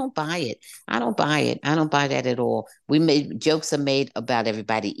 I don't buy it. I don't buy it. I don't buy that at all. Jokes are made about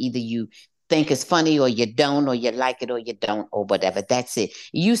everybody. Either you think it's funny or you don't, or you like it or you don't, or whatever. That's it.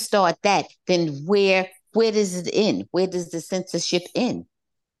 You start that, then where does it end? Where does the censorship end?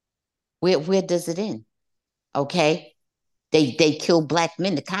 Where does it end? Okay. They kill black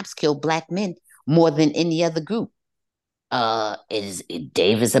men. The cops kill black men more than any other group. Is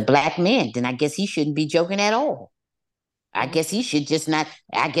Dave is a black man, then I guess he shouldn't be joking at all. I guess he should just not.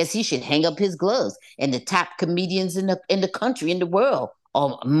 I guess he should hang up his gloves. And the top comedians in the country, in the world,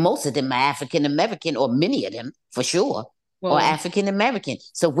 or most of them are African American, or many of them for sure, or Well, African American.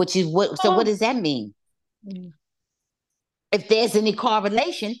 So what does that mean? mm. If there's any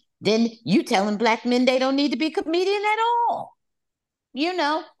correlation, then you telling black men they don't need to be a comedian at all.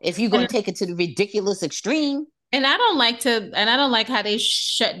 If you're going and to take it to the ridiculous extreme. and I don't like how they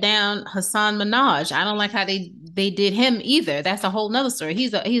shut down Hassan Minaj. I don't like how they did him either. That's a whole nother story.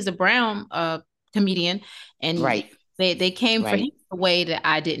 He's a brown comedian, and Right, they came for him right. a way that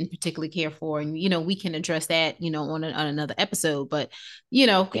I didn't particularly care for. And we can address that on another episode. But it's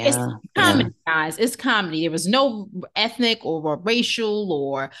Yeah, yeah. comedy, guys. It's comedy. There was no ethnic or racial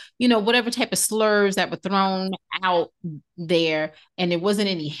or whatever type of slurs that were thrown out there, and there wasn't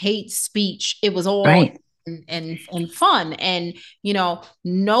any hate speech. It was all Right. and fun, and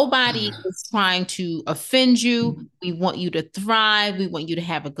nobody is trying to offend you. We want you to thrive. We want you to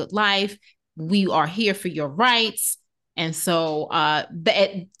have a good life. We are here for your rights. And so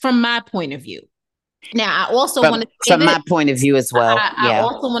from my point of view, now I also want From to say from this. my point of view as well. I Yeah.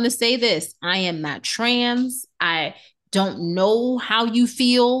 also want to say this. I am not trans. I don't know how you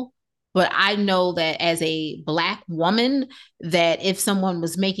feel, but I know that as a Black woman, that if someone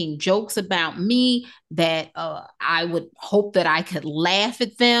was making jokes about me, that I would hope that I could laugh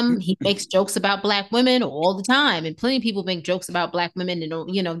at them. He makes jokes about Black women all the time, and plenty of people make jokes about Black women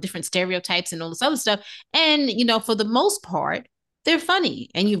and different stereotypes and all this other stuff. And for the most part, they're funny,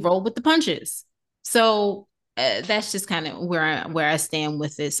 and you roll with the punches. So that's just kind of where I stand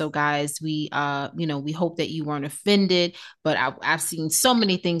with it. So guys, we hope that you weren't offended, but I've seen so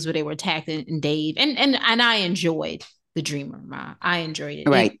many things where they were attacking Dave, and I enjoyed the Dreamer. I enjoyed it.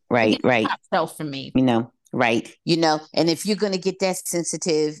 Right, It right, right. top shelf for me. Right. And if you're going to get that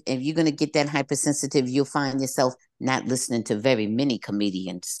sensitive, if you're going to get that hypersensitive, you'll find yourself not listening to very many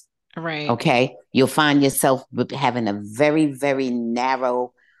comedians. Right. Okay. You'll find yourself having a very, very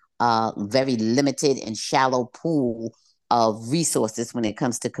narrow, very limited and shallow pool of resources when it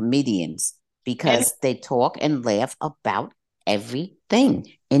comes to comedians, And because they talk and laugh about everything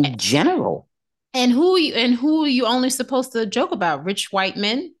in general. who are you only supposed to joke about? Rich white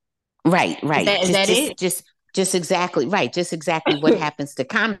men? Right, Is right. that is Just that just it? just just exactly right. Just exactly what happens to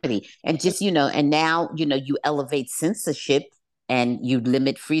comedy. And and now, you elevate censorship and you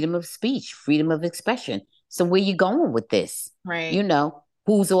limit freedom of speech, freedom of expression. So where you going with this? Right.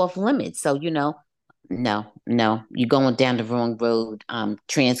 Who's off limits? So, no, no, you're going down the wrong road.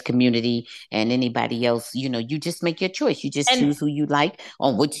 Trans community and anybody else, you just make your choice. You just And choose who you like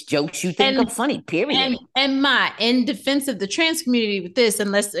on which jokes you think and are funny, period. my in defense of the trans community with this,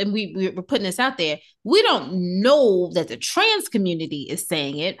 unless and we're putting this out there, we don't know that the trans community is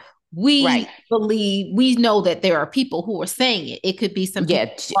saying it. Right. We know that there are people who are saying it. It could be some people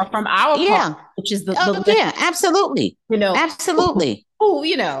Yeah. who are from our part, Yeah. which is the Oh, yeah, absolutely. you know Absolutely. who is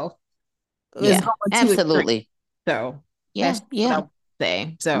Yeah, going to extreme. absolutely. So Yeah, that's what I yeah. would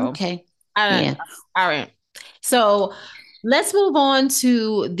say. So Okay. I Yeah. all right. So let's move on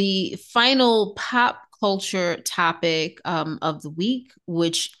to the final pop culture topic of the week,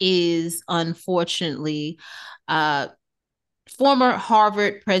 which is unfortunately uh, former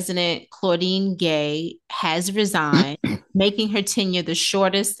Harvard president Claudine Gay has resigned, making her tenure the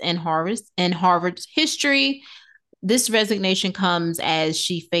shortest in Harvard's history. This resignation comes as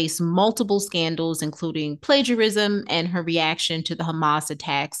she faced multiple scandals, including plagiarism and her reaction to the Hamas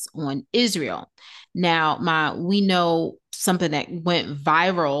attacks on Israel. Now, we know something that went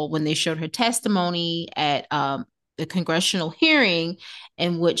viral when they showed her testimony at the congressional hearing,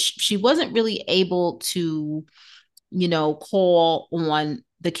 in which she wasn't really able to call on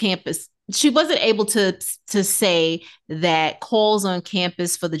the campus. She wasn't able to say that calls on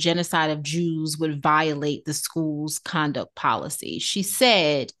campus for the genocide of Jews would violate the school's conduct policy. She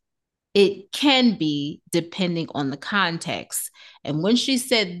said it can be depending on the context. And when she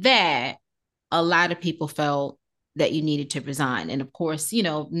said that, a lot of people felt that you needed to resign. And of course,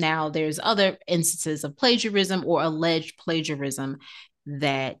 now there's other instances of plagiarism or alleged plagiarism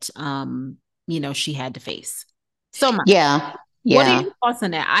that she had to face. So much. Yeah. What are Yeah. your thoughts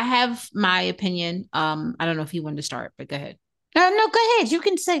on that? I have my opinion. I don't know if you wanted to start, but go ahead. No, go ahead. You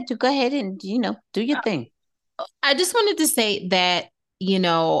can go ahead and, do your thing. I just wanted to say that, you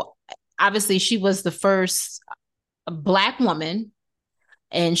know, obviously she was the first Black woman,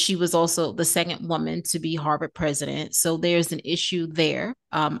 and she was also the second woman to be Harvard president. So there's an issue there,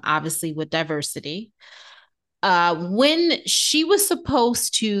 obviously, with diversity. When she was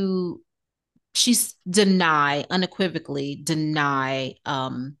supposed to, she's unequivocally deny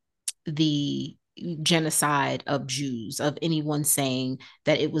the genocide of Jews, of anyone saying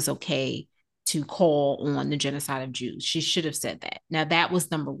that it was okay to call on the genocide of Jews. She should have said that. Now, that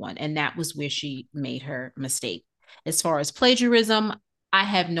was number one, and that was where she made her mistake. As far as plagiarism, I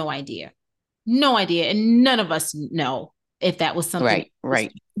have no idea. No idea. And none of us know if that was something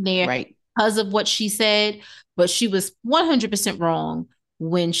there because of what she said, but she was 100% wrong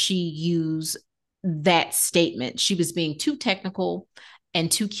when she used that statement. She was being too technical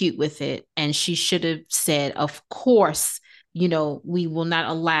and too cute with it. And she should have said, of course, we will not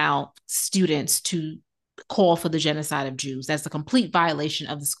allow students to call for the genocide of Jews. That's a complete violation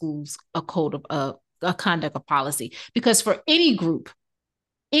of the school's code of a conduct of policy. Because for any group,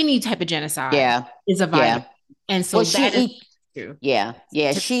 any type of genocide is a violation. And so that is true.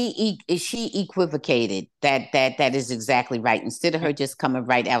 She equivocated. That is exactly right. Instead of her just coming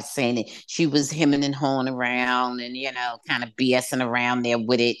right out saying it, she was hemming and hawing around and kind of BSing around there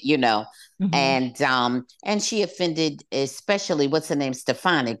with it, and she offended, especially what's her name,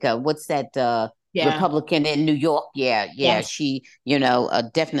 Stefanik. What's that? Republican in New York. She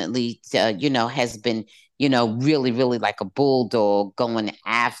definitely has been really, really like a bulldog going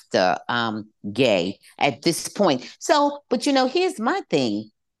after Gay at this point. So, but here's my thing.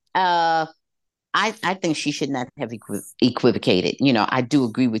 I think she should not have equivocated. I do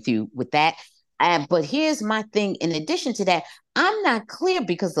agree with you with that. But here's my thing. In addition to that, I'm not clear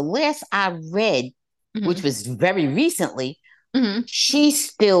because the last I read, which was very recently, she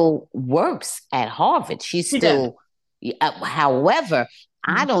still works at Harvard. She's still, however,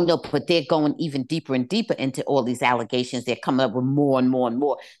 I don't know, but they're going even deeper and deeper into all these allegations. They're coming up with more and more and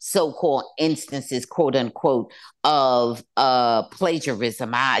more so-called instances, quote unquote, of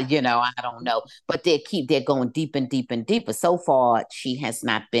plagiarism. I don't know, but they're going deep and deep and deeper. So far, she has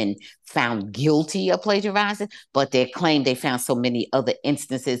not been found guilty of plagiarizing, but they claim they found so many other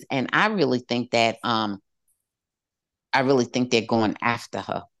instances, and I really think that they're going after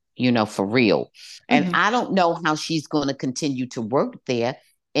her, for real. And I don't know how she's going to continue to work there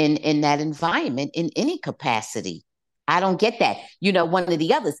in that environment in any capacity. I don't get that. One of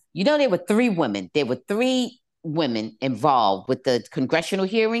the others, there were three women. There were three women involved with the congressional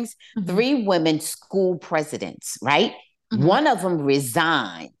hearings, three women school presidents, right? One of them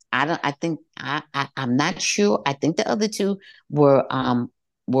resigned. I'm not sure. I think the other two were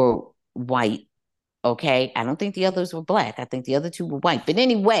white. Okay, I don't think the others were black. I think the other two were white. But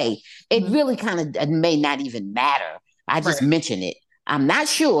anyway, it really kind of may not even matter. I just mention it. I'm not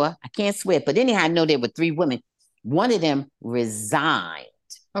sure. I can't swear. But anyhow, I know there were three women. One of them resigned.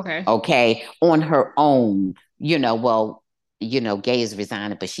 Okay, on her own. Gay is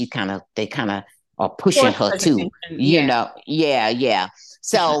resigning, but they kind of are pushing her too. Yeah.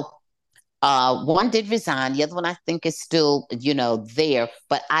 So one did resign. The other one, I think, is still, there.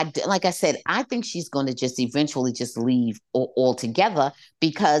 But like I said, I think she's going to just eventually just leave altogether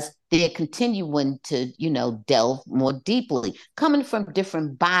because they're continuing to, delve more deeply, coming from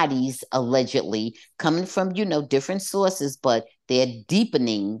different bodies, allegedly, coming from, different sources, but they're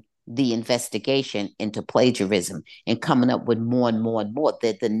deepening the investigation into plagiarism and coming up with more and more and more.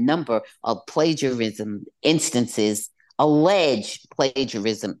 The number of plagiarism instances, alleged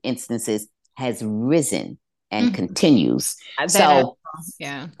plagiarism instances, has risen and continues. Well, that's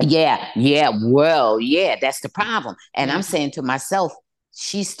the problem. And I'm saying to myself,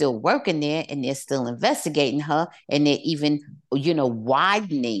 she's still working there and they're still investigating her and they're even,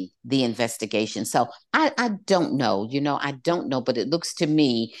 widening the investigation. So I don't know, I don't know, but it looks to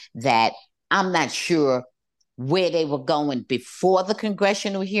me that I'm not sure where they were going before the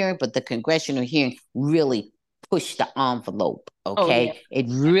congressional hearing, but the congressional hearing really pushed the envelope. Okay. It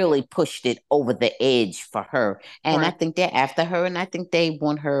really pushed it over the edge for her. And I think they're after her. And I think they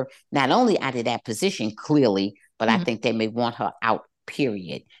want her not only out of that position, clearly, but I think they may want her out,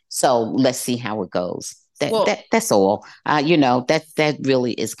 period. So let's see how it goes. That's all. That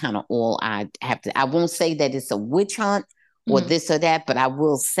really is kind of all I have to. I won't say that it's a witch hunt or this or that, but I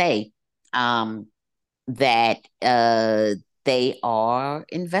will say that they are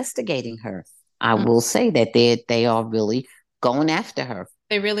investigating her. I will say that they are really going after her.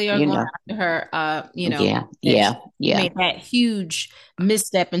 They really are going after her. She made that huge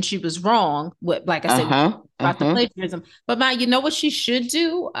misstep, and she was wrong. Like I said, about the plagiarism. But you know what she should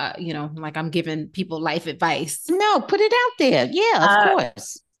do? Like I'm giving people life advice. No, put it out there. Yeah, of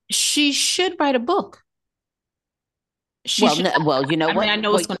course. She should write a book. You know what? I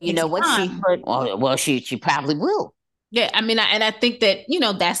know it's going to take time. She probably will. Yeah, and I think that,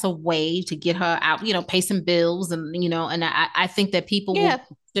 that's a way to get her out, pay some bills and, and I think that people will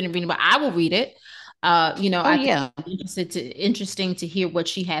read it, but I will read it. I think it's interesting to hear what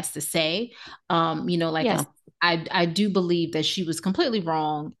she has to say. I do believe that she was completely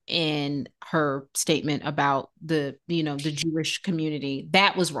wrong in her statement about the Jewish community.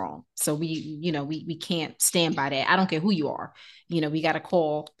 That was wrong. So we can't stand by that. I don't care who you are. We got to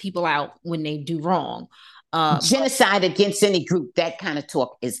call people out when they do wrong. Genocide against any group, that kind of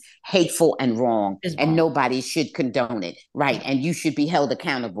talk is hateful and wrong, Is and wrong. nobody should condone it, right? And you should be held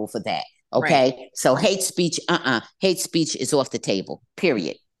accountable for that. Right. Okay, so hate speech is off the table,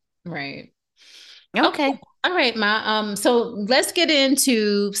 period. Right. Okay. Okay. All right, Ma. So let's get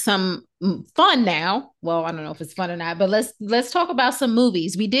into some fun now. Well, I don't know if it's fun or not, but let's talk about some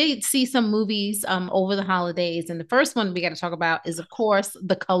movies. We did see some movies over the holidays, and the first one we got to talk about is, of course,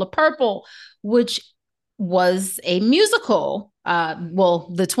 The Color Purple, which was a musical.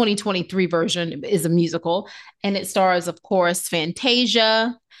 Well, the 2023 version is a musical, and it stars, of course,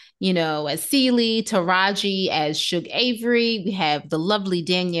 Fantasia, as Celie, Taraji as Suge Avery. We have the lovely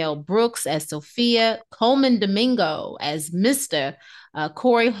Danielle Brooks as Sophia, Coleman Domingo as Mr.,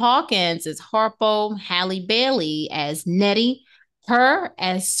 Corey Hawkins as Harpo, Halle Bailey as Nettie, her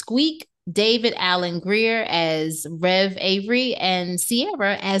as Squeak, David Allen Greer as Rev Avery, and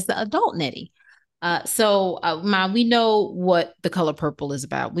Sierra as the adult Nettie. Ma, we know what The Color Purple is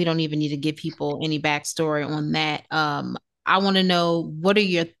about. We don't even need to give people any backstory on that. I want to know, what are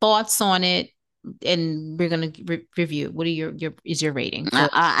your thoughts on it, and we're gonna review. What are your rating for?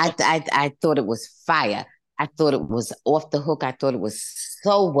 I thought it was fire. I thought it was off the hook. I thought it was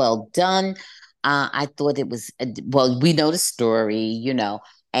so well done. I thought it was well. We know the story,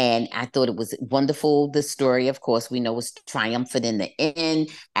 and I thought it was wonderful. The story, of course, we know was triumphant in the end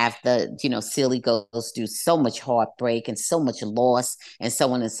after, Celie goes through so much heartbreak and so much loss and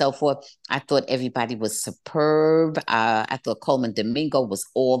so on and so forth. I thought everybody was superb. I thought Coleman Domingo was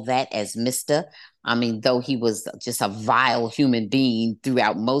all that as Mr. I mean, though he was just a vile human being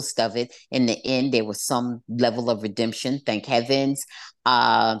throughout most of it, in the end, there was some level of redemption, thank heavens.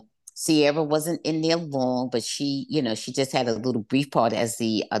 Sierra wasn't in there long, but she just had a little brief part as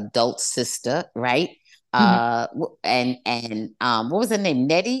the adult sister, right? Mhm. And what was her name?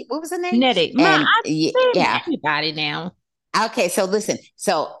 Nettie? What was her name? Nettie, Ma, And I said yeah. everybody now. Okay, so listen.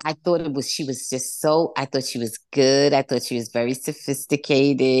 So I thought she was just so, I thought she was good. I thought she was very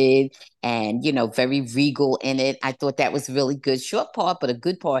sophisticated and, very regal in it. I thought that was really good. Short part, but a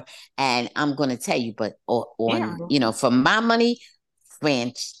good part. And I'm going to tell you, but Yeah. for my money,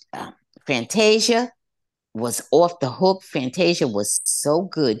 Fran, Fantasia was off the hook. Fantasia was so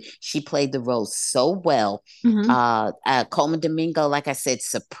good. She played the role so well. Mhm. Coleman Domingo, like I said,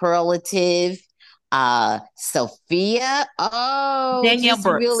 superlative. Sophia, oh, Danielle just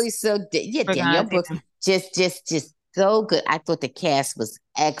Brooks. really so. Yeah, We're Danielle gonna take Brooks, them. just so good. I thought the cast was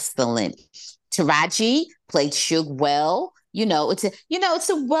excellent. Taraji played Suge well. It's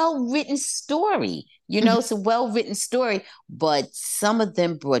a well written story. Mhm. It's a well written story, but some of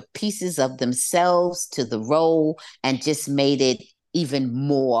them brought pieces of themselves to the role and just made it even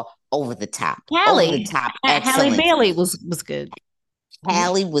more over the top, Halle excellent. Bailey was good.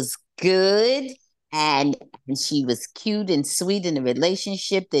 Halle was good, and she was cute and sweet, in the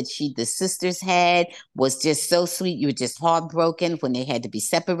relationship that the sisters had was just so sweet. You were just heartbroken when they had to be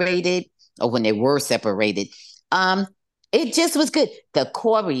separated, or when they were separated. Um, it just was good. The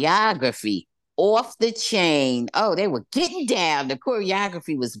choreography, off the chain. Oh, they were getting down. The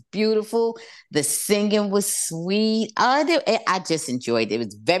choreography was beautiful. The singing was sweet. I just enjoyed it. It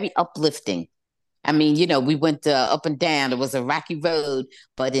was very uplifting. I mean, we went up and down. It was a rocky road,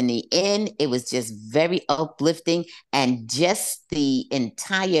 but in the end, it was just very uplifting. And just the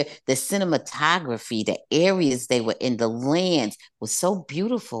cinematography, the areas they were in, the lands was so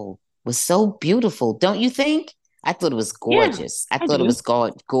beautiful, was so beautiful. Don't you think? I thought it was Yeah, gorgeous. I I thought it do. was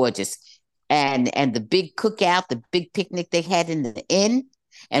gorgeous. And the big cookout, the big picnic they had in the inn,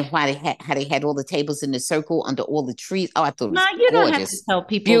 and how they had all the tables in the circle under all the trees. Oh, I thought it No, was you don't have to gorgeous. tell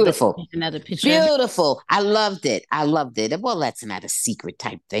people that Beautiful. another picture. Beautiful. I loved it. I loved it. Well, that's not a secret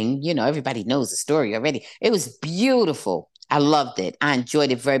type thing. Everybody knows the story already. It was beautiful. I loved it. I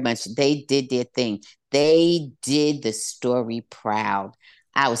enjoyed it very much. They did their thing. They did the story proud.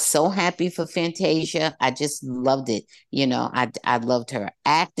 I was so happy for Fantasia. I just loved it. I loved her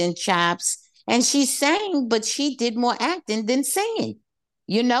acting chops. And she sang, but she did more acting than singing.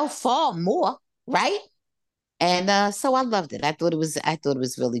 Far more, right? And so I loved it. I thought it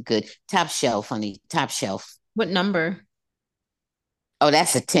was really good. Top shelf, honey. Top shelf. What number? Oh,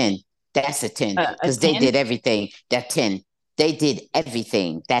 that's a 10. That's a 10. A Because they 10? did everything. That 10. They did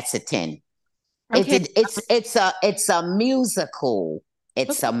everything. That's a 10. It Okay. did it's a musical.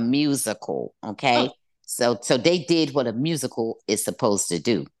 It's a Okay. musical. Oh, Okay. So they did what a musical is supposed to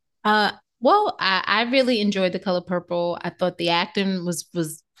do. Well, I really enjoyed The Color Purple. I thought the acting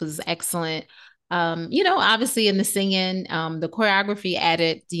was excellent. Obviously in the singing, the choreography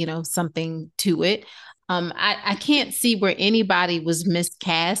added, something to it. I can't see where anybody was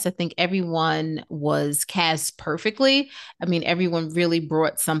miscast. I think everyone was cast perfectly. I mean, everyone really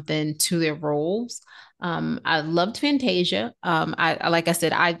brought something to their roles. I loved Fantasia. Like I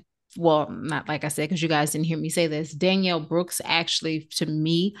said, well, not like I said, because you guys didn't hear me say this. Danielle Brooks actually, to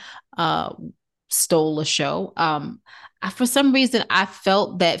me, uh, stole a show. For some reason, I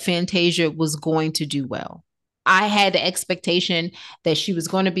felt that Fantasia was going to do well. I had the expectation that she was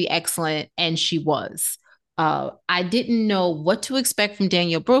going to be excellent, and she was. I didn't know what to expect from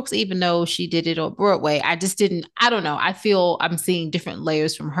Danielle Brooks, even though she did it on Broadway. I just didn't, I don't know. I feel I'm seeing different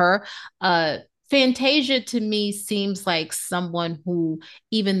layers from her. Fantasia to me seems like someone who,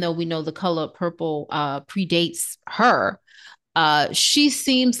 even though we know The Color Purple predates her, she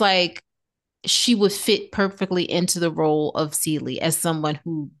seems like she would fit perfectly into the role of Celie as someone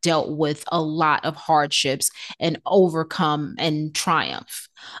who dealt with a lot of hardships and overcome and triumph.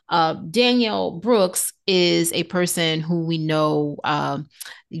 Danielle Brooks is a person who we know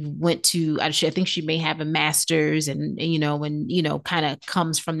went to, I think she may have a master's and kind of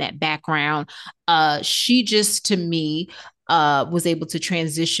comes from that background. She just, to me, was able to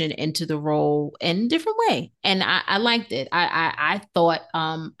transition into the role in a different way, and I liked it. I thought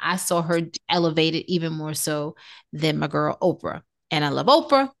I saw her elevated even more so than my girl Oprah, and I love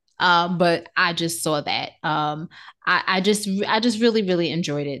Oprah. But I just saw that. I just really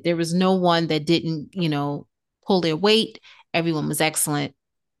enjoyed it. There was no one that didn't pull their weight. Everyone was excellent,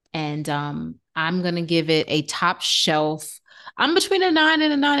 and I'm gonna give it a top shelf. I'm between a 9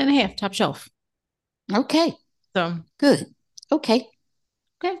 and a 9.5, top shelf. Okay, So good. Okay.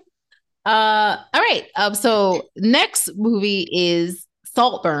 okay. All right. So next movie is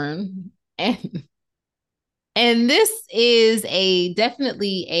Saltburn, and this is a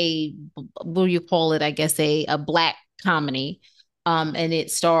definitely a what do you call it? I guess a black comedy. And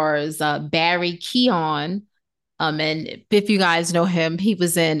it stars Barry Keoghan. And if you guys know him, he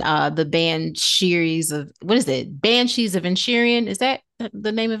was in the Banshees of what is it? Banshees of Inisherin. Is that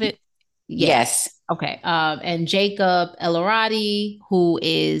the name of it? Yeah. Yes. Okay. And Jacob Elordi, who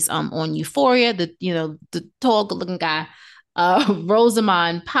is on Euphoria, the tall, good-looking guy.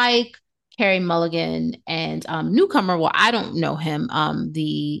 Rosamund Pike, Carey Mulligan, and newcomer. Well, I don't know him.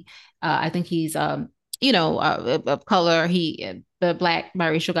 I think he's of color. He the black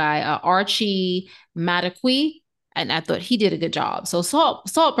biracial guy, Archie Madaqui, and I thought he did a good job. So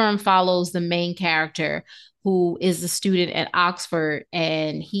Saltburn follows the main character who is a student at Oxford,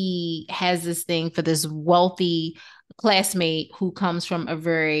 and he has this thing for this wealthy classmate who comes from a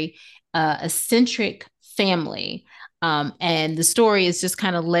very eccentric family. And the story is just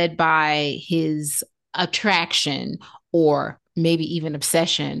kind of led by his attraction or maybe even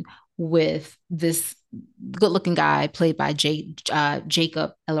obsession with this good-looking guy played by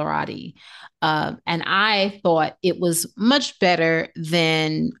Jacob Elordi. And I thought it was much better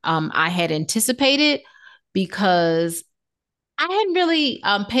than I had anticipated because I hadn't really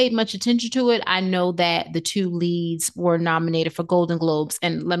paid much attention to it. I know that the two leads were nominated for Golden Globes.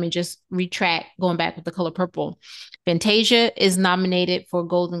 And let me just retract going back with The Color Purple. Fantasia is nominated for a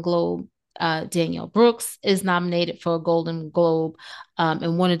Golden Globe. Danielle Brooks is nominated for a Golden Globe,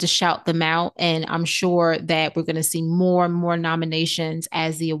 and wanted to shout them out. And I'm sure that we're going to see more and more nominations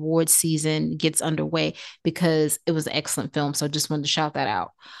as the awards season gets underway because it was an excellent film. So just wanted to shout that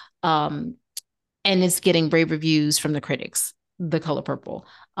out. And it's getting rave reviews from the critics. The Color Purple.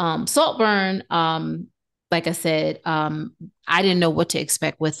 Saltburn, like I said, I didn't know what to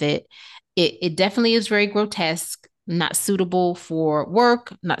expect with it. It definitely is very grotesque, not suitable for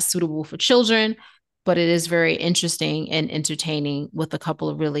work, not suitable for children, but it is very interesting and entertaining with a couple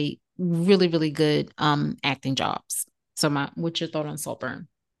of really, really, really good acting jobs. So, what's your thought on Saltburn?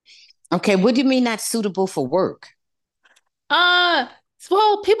 Okay. What do you mean not suitable for work? Uh,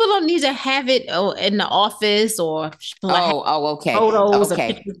 well, people don't need to have it in the office or have Okay. photos or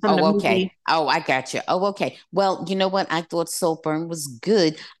Okay. pictures from the Okay. movie. Oh, I got you. Oh, okay. Well, you know what? I thought Saltburn was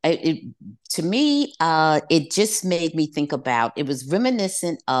good. To me, it just made me think about, it was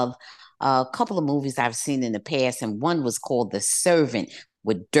reminiscent of a couple of movies I've seen in the past, and one was called The Servant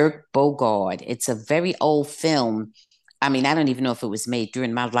with Dirk Bogarde. It's a very old film. I mean, I don't even know if it was made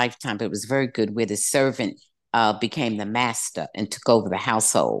during my lifetime, but it was very good, where the servant became the master and took over the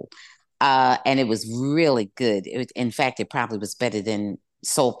household. And it was really good. In fact, it probably was better than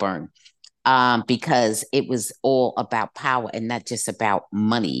Saltburn, because it was all about power and not just about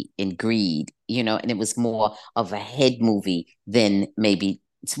money and greed, and it was more of a head movie than maybe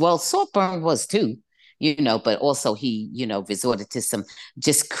well, Saltburn was too, but also he, resorted to some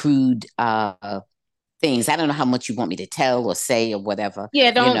just crude things. I don't know how much you want me to tell or say or whatever,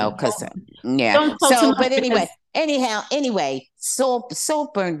 Yeah, because yeah. don't tell too So, much but anyway, because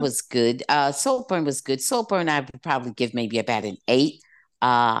Saltburn was good. Saltburn was good. Saltburn, I would probably give maybe about an 8.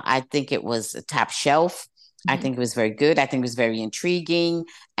 I think it was a top shelf. I Mhm. think it was very good. I think it was very intriguing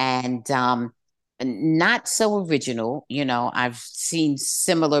and not so original. I've seen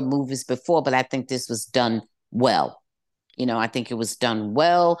similar movies before, but I think this was done well. I think it was done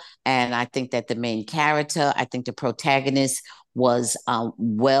well. And I think that the main character, I think the protagonist was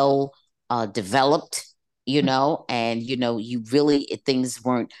well developed, and, you really, things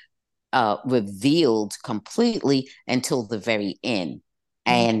weren't revealed completely until the very end.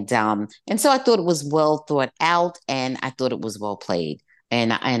 And so I thought it was well thought out and I thought it was well played.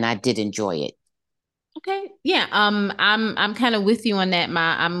 And I did enjoy it. Okay. Yeah. I'm kind of with you on that.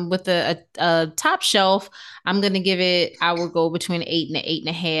 I'm with a top shelf. I'm gonna give it. I will go between 8 and an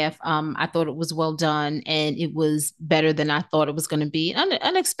 8.5. I thought it was well done, and it was better than I thought it was gonna be.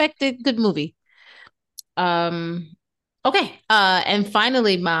 Unexpected, good movie. Um, okay. And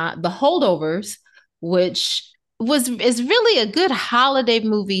finally, the Holdovers, which is really a good holiday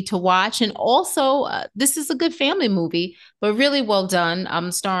movie to watch, and also this is a good family movie, but really well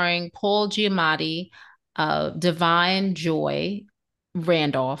done. Starring Paul Giamatti, Divine Joy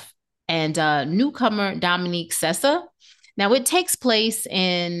Randolph, and newcomer Dominique Sessa. Now it takes place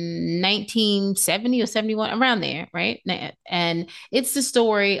in 1970 or 71, around there, right? And it's the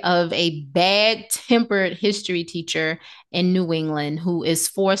story of a bad-tempered history teacher in New England who is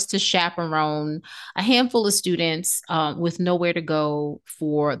forced to chaperone a handful of students with nowhere to go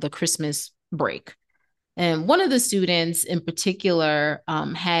for the Christmas break. And one of the students in particular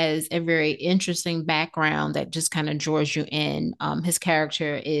has a very interesting background that just kind of draws you in. His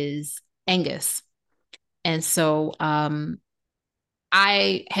character is Angus. And so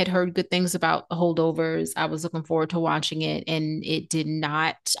I had heard good things about the Holdovers. I was looking forward to watching it, and it did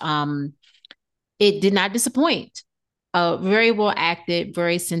not disappoint. Very well acted,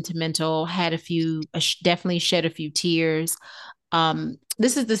 very sentimental. Had a few, definitely shed a few tears.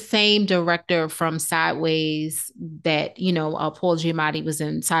 This is the same director from Sideways that Paul Giamatti was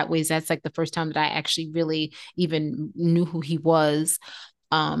in Sideways. That's like the first time that I actually really even knew who he was.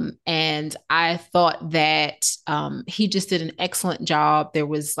 And I thought that he just did an excellent job. There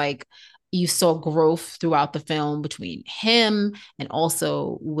was like, you saw growth throughout the film between him and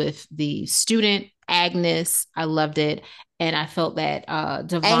also with the student, Agnes. I loved it. And I felt that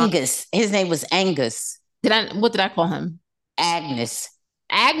Devon, Angus, his name was Angus. what did I call him? Agnes.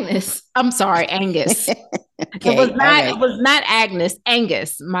 Agnes. I'm sorry, Angus. Okay, all It right. was not Agnes,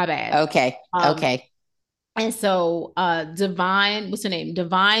 Angus, my bad. Okay, Um, okay. and so Divine, what's her name?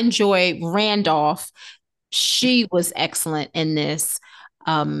 Divine Joy Randolph, she was excellent in this.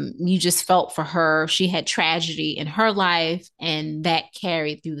 You just felt for her. She had tragedy in her life, and that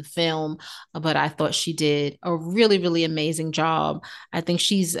carried through the film. But I thought she did a really, really amazing job. I think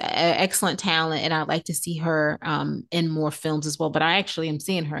she's an excellent talent, and I'd like to see her in more films as well. But I actually am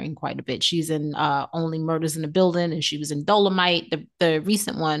seeing her in quite a bit. She's in Only Murders in the Building, and she was in Dolomite, the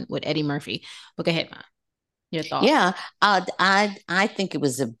recent one with Eddie Murphy. But go ahead, Ma. Your thoughts? Yeah, I think it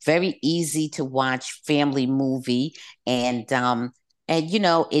was a very easy to watch family movie, and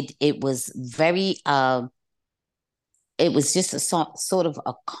it was very it was just a sort of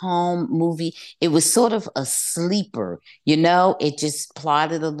a calm movie. It was sort of a sleeper, it just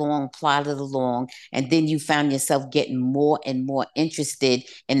plodded along. And then you found yourself getting more and more interested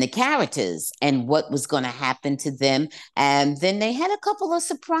in the characters and what was going to happen to them. And then they had a couple of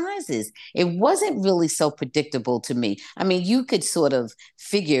surprises. It wasn't really so predictable to me. I mean, you could sort of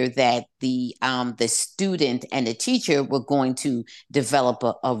figure that the student and the teacher were going to develop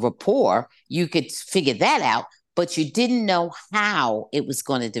a rapport. You could figure that out, but you didn't know how it was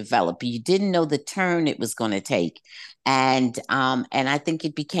going to develop. You didn't know the turn it was going to take. And I think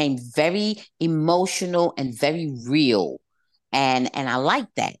it became very emotional and very real. And I like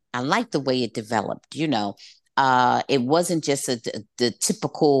that. I like the way it developed. It wasn't just the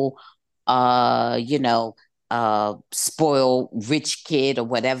typical spoiled rich kid or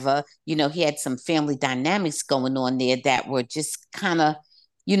whatever. He had some family dynamics going on there that were just kind of,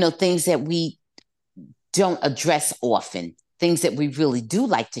 things that we don't address often, things that we really do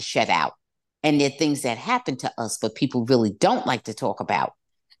like to shut out. And they're things that happen to us, but people really don't like to talk about.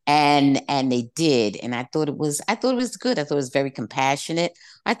 And they did. And I thought it was good. I thought it was very compassionate.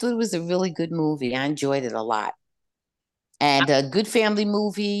 I thought it was a really good movie. I enjoyed it a lot. and a good family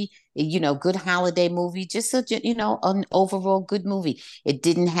movie, good holiday movie, just an overall good movie. It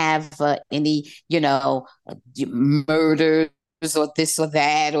didn't have any, murders or this or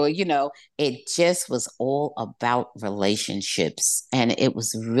that, or, it just was all about relationships. And it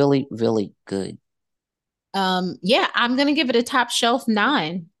was really, really good. Yeah, I'm gonna give it a top shelf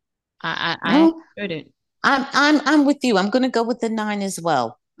 9. I No, enjoyed it. I'm with you. I'm gonna go with the 9 as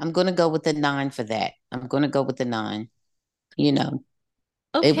well. I'm gonna go with the 9 for that. I'm gonna go with the 9. You know,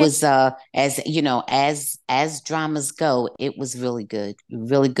 it Okay. was as dramas go, it was really good,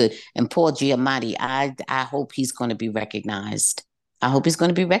 really good. And Paul Giamatti, I hope he's going to be recognized. I hope he's going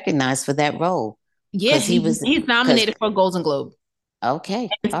to be recognized for that role Yeah, because he was he's because nominated for a Golden Globe. okay,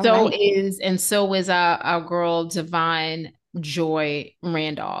 And all so right, is our girl Divine Joy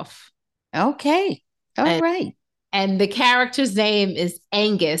Randolph. okay, all And right, and the character's name is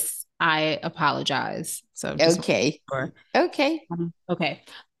Angus. I apologize. So just okay, sure. okay. Okay.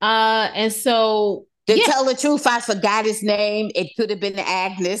 And so To yeah, tell the truth, I forgot his name. It could have been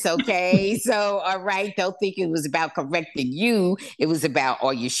Agnes. Okay. So, all right. Don't think it was about correcting you. It was about,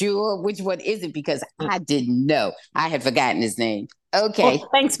 are you sure? Which one is it? Because I didn't know. I had forgotten his name. Okay. well,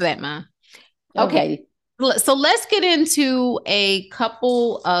 thanks for that, Ma. All Okay. righty. So let's get into a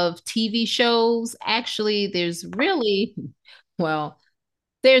couple of TV shows. Actually, well,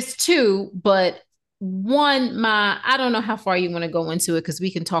 there's two, but one, I don't know how far you want to go into it because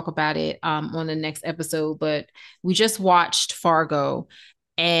we can talk about it on the next episode, but we just watched Fargo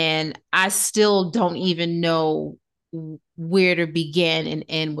and I still don't even know where to begin and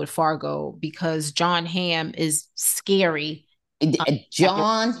end with Fargo because John Hamm is scary.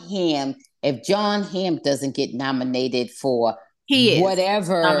 John Hamm, if John Hamm doesn't get nominated for He is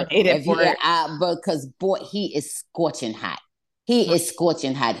whatever, nominated if for he, it. because boy, he is scorching hot. He is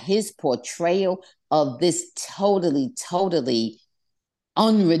scorching hot. His portrayal of this totally, totally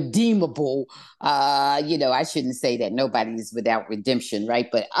unredeemable, I shouldn't say that nobody is without redemption, right?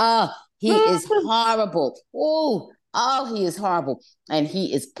 But he is horrible. He is horrible. And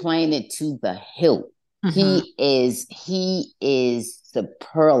he is playing it to the hilt. Mhm. He is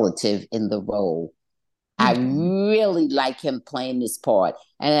superlative in the role. I Mhm. really like him playing this part.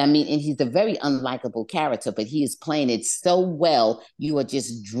 And I mean, and he's a very unlikable character, but he is playing it so well, you are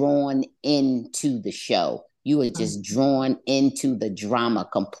just drawn into the show. You are just drawn into the drama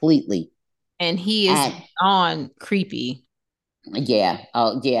completely. And he is And on creepy. yeah,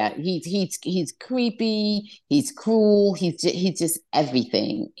 oh yeah, he's creepy, he's cruel, he's just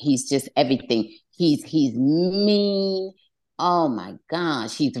everything. He's just everything. He's mean. Oh my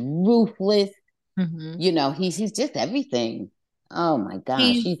gosh, he's ruthless. Mhm. He's just everything. Oh my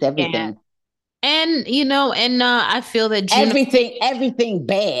gosh, He's he's yeah. everything. And I feel that Juno Everything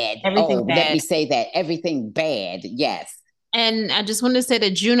bad. everything Oh, let me bad. say that. Everything bad. Yes. And I just want to say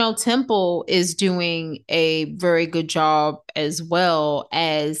that Juno Temple is doing a very good job as well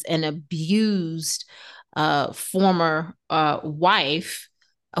as an abused former wife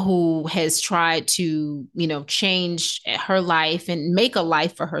who has tried to, change her life and make a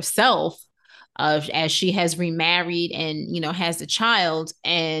life for herself as she has remarried and, has a child.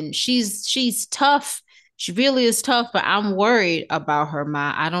 And she's tough. She really is tough, but I'm worried about her,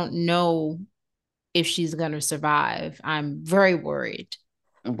 Ma. I don't know if she's going to survive. I'm very worried.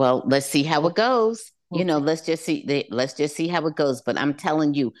 Well, let's see how it goes. We'll see. Let's just see how it goes. But I'm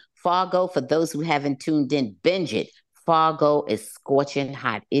telling you, Fargo, for those who haven't tuned in, binge it. Fargo is scorching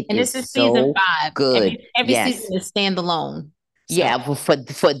hot. It And this is is season so 5. good. Every season Yes. is standalone. So Yeah, well, for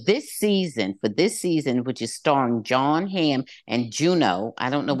this season, which is starring John Hamm and Juno. I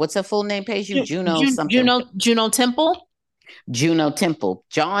don't know what's her full name, Page you Juno something. Juno Temple. Juno Temple.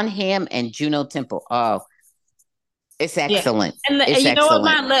 John Hamm and Juno Temple. Oh, it's Yeah. excellent. And It's you know what,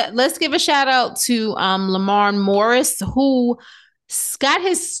 excellent. man? Let's give a shout out to Lamar Morris, who got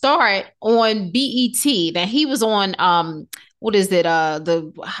his start on BET. That he was on what is it?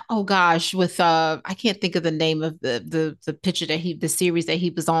 Oh gosh, with I can't think of the name of the picture the series that he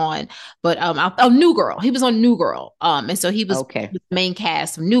was on, but New Girl. He was on New Girl. And so he was Okay. the main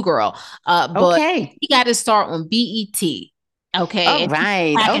cast of New Girl. But Okay. he got his start on BET. Okay, All and he's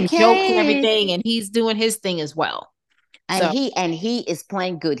right. cracking jokes and Okay. everything, and he's doing his thing as well. And So he is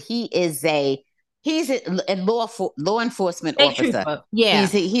playing good. He's a law enforcement state officer. trooper.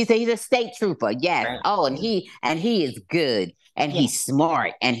 He's Yeah. a state trooper. Yes. Right. Oh, and he is good. And Yeah. he's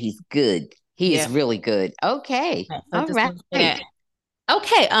smart and he's good. He is Yeah. really good. Okay. Right. So I All just right. want to say that.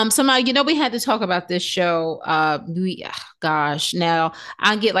 Okay. So now we had to talk about this show. Gosh, now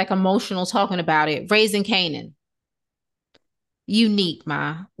I get like emotional talking about it. Raising Kanan. Unique,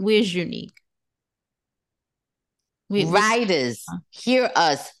 Ma. Where's Unique? We Writers, hear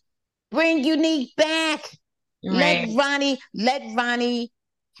us. Bring Unique back. right. Let Ronnie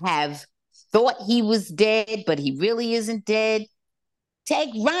have thought he was dead, but he really isn't dead. Take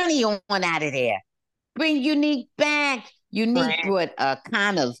Ronnie on out of there. Bring Unique back. Unique Right. brought a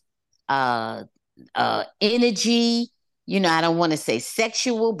kind of uh energy. I don't want to say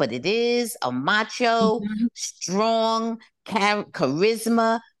sexual, but it is a macho, Mhm. strong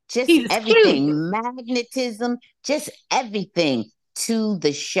charisma, just He's cute. everything, magnetism, just everything to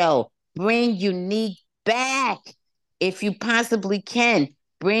the show. Bring Unique back if you possibly can.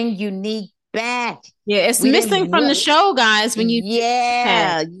 Bring Unique back. Yeah, it's We missing didn't from the want, show, guys, when you do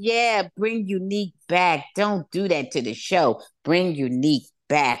that. yeah, bring Unique back. Don't do that to the show. Bring Unique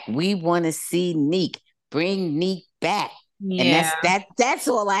back. We want to see Neek. Bring Neek back. And Yeah. that's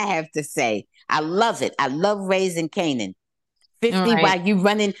all I have to say. I love it. I love raising Kanan. All 50, right. while you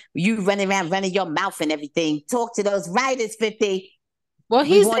running around running your mouth and everything. Talk to those writers, 50. Well, We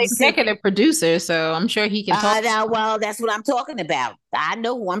he's the want to see. executive producer, so I'm sure he can talk. Well, that's what I'm talking about. I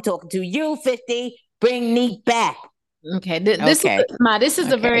know who I'm talking to. You, 50. Bring Neek back. Okay, Okay. this is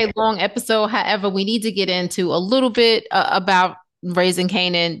a Okay. very long episode. However, we need to get into a little bit about raising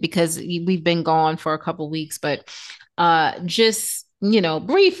Canaan because we've been gone for a couple weeks, but just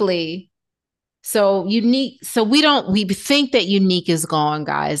briefly. So Unique, so we think that Unique is gone,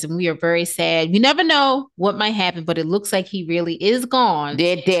 guys, and we are very sad. You never know what might happen, but it looks like he really is gone.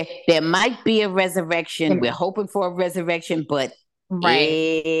 There might be a resurrection. And- We're hoping for a resurrection, but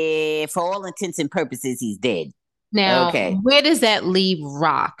right. for all intents and purposes, he's dead. Now, Okay. where does that leave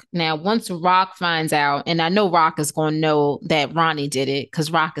Rock? Now, once Rock finds out, and I know Rock is going to know that Ronnie did it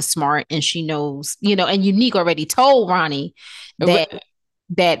because Rock is smart and she knows, and Unique already told Ronnie that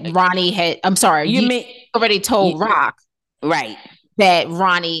Ronnie had, I'm sorry, You you mean already told Rock right? that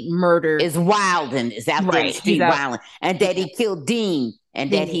Ronnie murdered. Is wilding, is out there in the Right. He's street out. wilding, and that he killed Dean,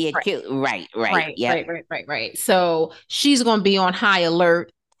 and that he had Right. killed. Right. Yep. Right. So she's going to be on high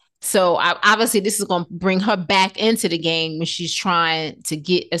alert. So obviously, this is going to bring her back into the game when she's trying to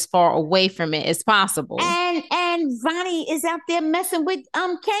get as far away from it as possible. And Ronnie is out there messing with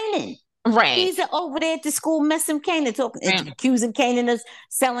Kanan. Right. He's over there at the school messing Kanan, accusing Kanan of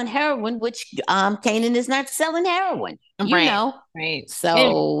selling heroin, which Kanan is not selling heroin. Right.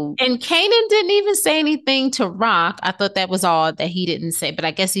 So and Kanan didn't even say anything to Rock. I thought that was odd that he didn't say, but I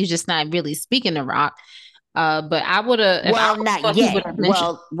guess he's just not really speaking to Rock. But I would have. Well, not yet.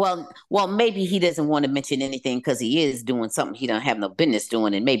 Well, maybe he doesn't want to mention anything because he is doing something he don't have no business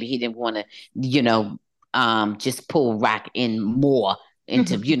doing, and maybe he didn't want to, just pull Rock in more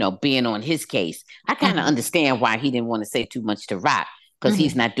into, being on his case. I kind of understand why he didn't want to say too much to Rock because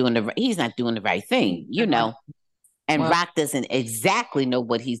he's not doing the right thing, And Rock doesn't exactly know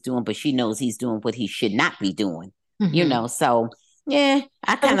what he's doing, but she knows he's doing what he should not be doing, So yeah,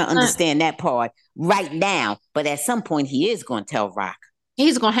 I kind of understand that part right now, but at some point he is going to tell Rock.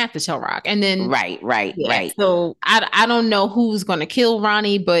 He's going to have to tell Rock. And then right. So I don't know who's going to kill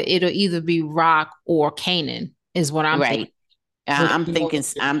Ronnie, but it'll either be Rock or Kanan is what I'm thinking.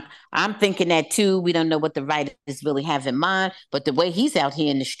 I'm thinking that too. We don't know what the writers really have in mind, but the way he's out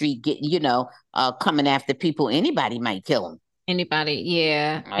here in the street getting, coming after people, anybody might kill him. Anybody,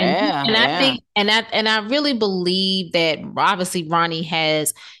 yeah. And I think and I really believe that obviously Ronnie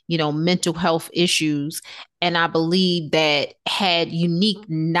has, mental health issues. And I believe that had Unique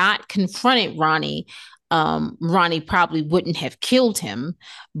not confronted Ronnie, Ronnie probably wouldn't have killed him.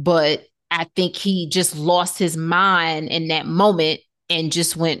 But I think he just lost his mind in that moment and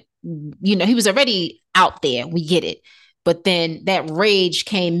just went, he was already out there. We get it. But then that rage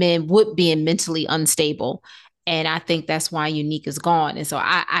came in with being mentally unstable. And I think that's why Unique is gone. And so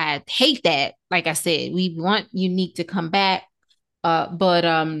I hate that. Like I said, we want Unique to come back. But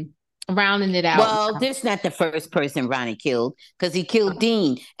rounding it out. Well, this is not the first person Ronnie killed because he killed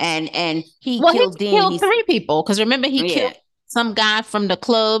Dean and he killed Dean. Killed 3 people because remember he killed some guy from the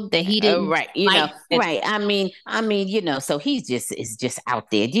club that he didn't right. Right. I mean, so he's just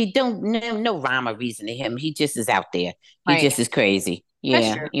out there. You don't no rhyme or reason to him. He just is out there. He just is crazy.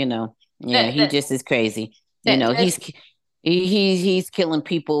 Yeah, he just is crazy. He's killing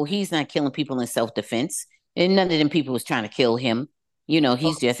people. He's not killing people in self-defense. And none of them people was trying to kill him.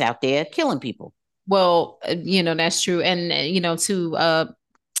 He's just out there killing people. Well, that's true. And, to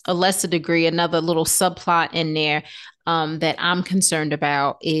a lesser degree, another little subplot in there that I'm concerned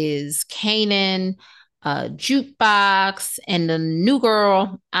about is Kanan, Jukebox, and the new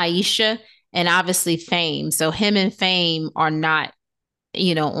girl, Aisha, and obviously Fame. So him and Fame are not,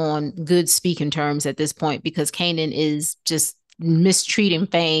 on good speaking terms at this point because Kanan is just mistreating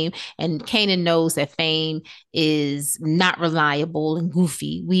Fame, and Kanan knows that Fame is not reliable and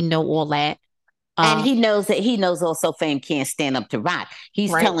goofy. We know all that. And he knows also Fame can't stand up to Rock.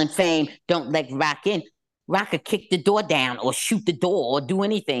 He's Right, telling Fame, don't let Rock in. Rock could kick the door down or shoot the door or do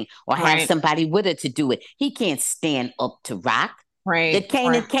anything or have right, somebody with her to do it. He can't stand up to Rock. The right,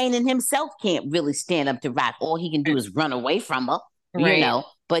 right, Kanan himself can't really stand up to Rock. All he can do is run away from her, right,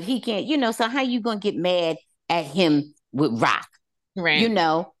 but he can't, so how you gonna get mad at him with Rock? right,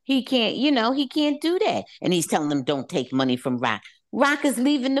 He can't do that. And he's telling them don't take money from Rock. Rock is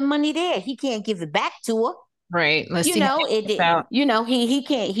leaving the money there. He can't give it back to her. right. Let's You see how know, it works out.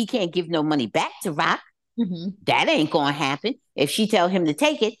 he can't give no money back to Rock. Mhm. That ain't gonna happen. If she tell him to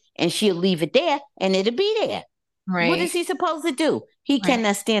take it and she'll leave it there and it'll be there. What is Right, he supposed to do? He right,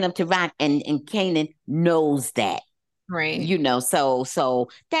 cannot stand up to Rock, and Kanan knows that. right. So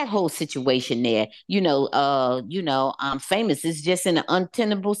that whole situation there, Famous is just in an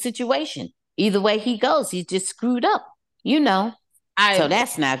untenable situation. Either way he goes, he's just screwed up, you know. So I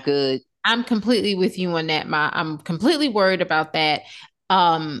that's not good. I'm completely with you on that. I'm completely worried about that.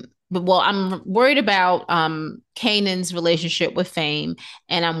 But well, I'm worried about Kanan's relationship with Fame,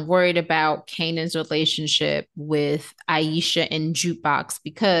 and I'm worried about Kanan's relationship with Aisha and Jukebox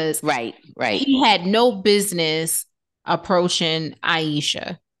because Right, right, he had no business approaching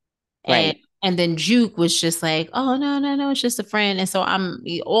Aisha. And right, and then Juke was just like, oh no, no, no, it's just a friend. And so I'm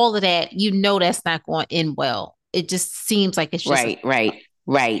all of that, that's not going to end well. It just seems like it's just a right.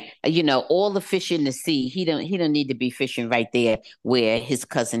 All the fish in the sea. He don't need to be fishing right there where his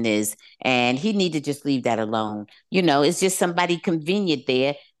cousin is, and he need to just leave that alone. It's just somebody convenient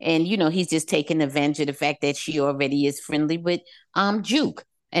there, and he's just taking advantage of the fact that she already is friendly with Juke.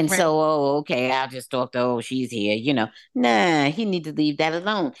 And right, so, oh, okay, I'll just talk to, oh, she's here, Nah, he need to leave that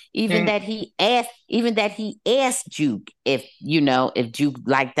alone. right, Even that he asked Juke if Juke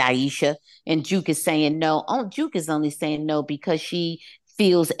liked Aisha, and Juke is saying no. Oh, Juke is only saying no because she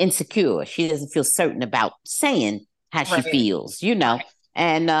feels insecure. She doesn't feel certain about saying how she right. feels.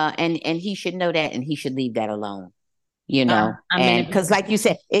 And he should know that, and he should leave that alone. you Uh, know I mean, and because like you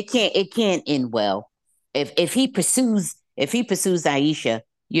said, it can't end well if he pursues Aisha.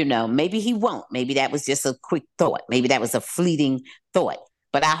 Maybe he won't. Maybe that was just a quick thought. Maybe that was a fleeting thought,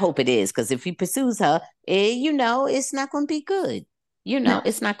 but I hope it is, because if he pursues her, it's not going to be good.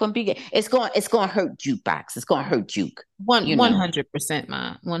 It's not going to be good. It's going to hurt Jukebox. It's going to hurt Juke. one you one know hundred percent,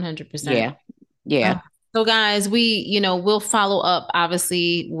 ma, 100%. yeah, yeah. So guys, we'll follow up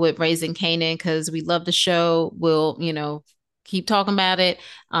obviously with Raising Kanan because we love the show. We'll, keep talking about it.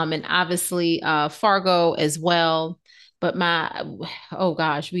 And obviously Fargo as well. But oh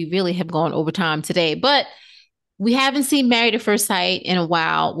gosh, we really have gone over time today. But we haven't seen Married at First Sight in a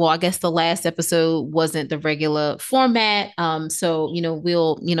while. Well, I guess the last episode wasn't the regular format. So,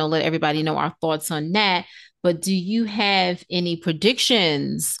 we'll, let everybody know our thoughts on that. But do you have any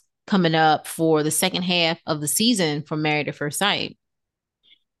predictions coming up for the second half of the season for Married at First Sight?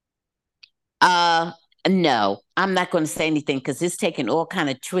 Uh, no, I'm not going to say anything because it's taking all kind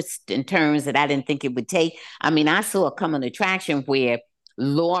of twists and turns that I didn't think it would take. I mean, I saw a coming attraction where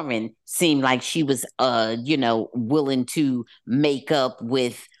Lauren seemed like she was, willing to make up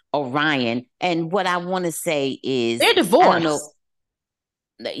with Orion. And what I want to say is, They're I don't know.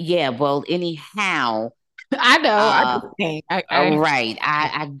 divorced. Yeah, well, anyhow, I know. I'm uh, just saying. I right.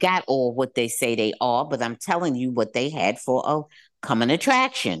 I got all what they say they are, but I'm telling you what they had for a coming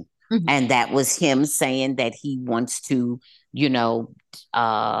attraction. Mhm. And that was him saying that he wants to, you know,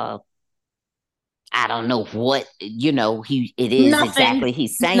 uh, I don't know what, it is Nothing. exactly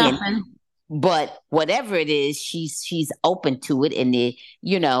he's saying, Nothing. but whatever it is, she's open to it. And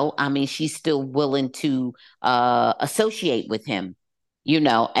I mean, she's still willing to associate with him,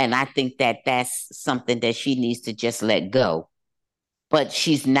 and I think that that's something that she needs to just let go, but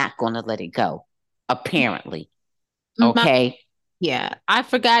she's not going to let it go, apparently. My, Okay. yeah, I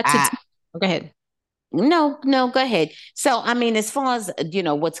forgot to. I Go ahead. No, no, go ahead. So, I mean, as far as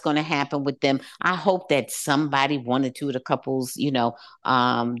what's going to happen with them, I hope that somebody, one or two of the couples,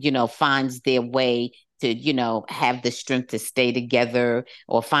 finds their way to, have the strength to stay together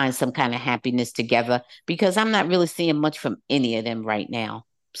or find some kind of happiness together, because I'm not really seeing much from any of them right now.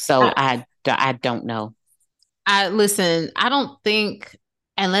 So I, I don't know. I listen. I don't think,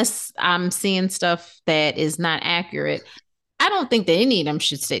 unless I'm seeing stuff that is not accurate, I don't think that any of them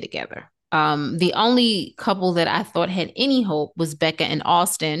should stay together. The only couple that I thought had any hope was Becca and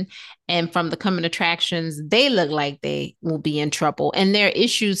Austin. And from the coming attractions, they look like they will be in trouble. And their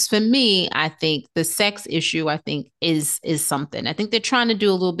issues for me, I think the sex issue, I think is something. I think they're trying to do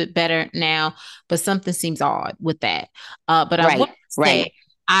a little bit better now, but something seems odd with that. But I Right, want to right. say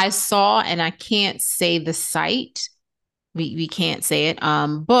I saw, and I can't say the site, we can't say it.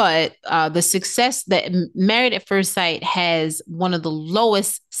 But the success that Married at First Sight has one of the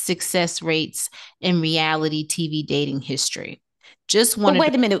lowest success rates in reality TV dating history. Just But wanted to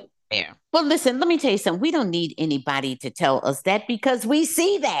wait a minute. there. Well, listen, let me tell you something. We don't need anybody to tell us that because we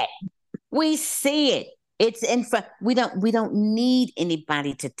see that. We see it. It's in front. We don't need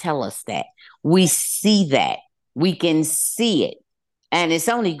anybody to tell us that. We see that. We can see it. And it's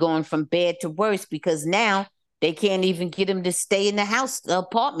only going from bad to worse because now they can't even get them to stay in the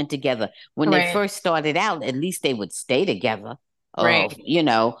apartment together. When they Right. first started out, at least they would stay together. Right.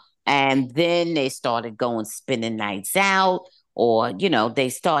 And then they started going spending nights out, or they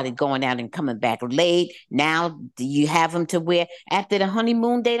started going out and coming back late. Now you have them to where after the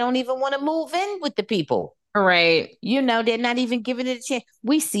honeymoon they don't even want to move in with the people. Right. They're not even giving it a chance.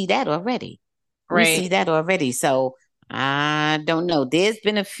 We see that already. Right. So I don't know. There's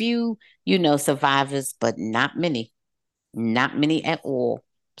been a few survivors, but not many. Not many at all.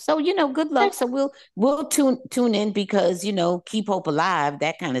 So good luck. So we'll tune in because keep hope alive,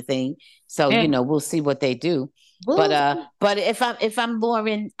 that kind of thing. So Yeah. we'll see what they do. Well, But if I'm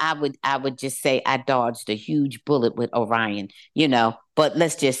Lauren, I would just say I dodged a huge bullet with Orion. But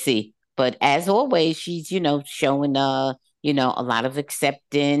let's just see. But as always, she's showing a lot of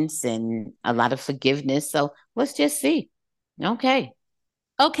acceptance and a lot of forgiveness. So let's just see. Okay.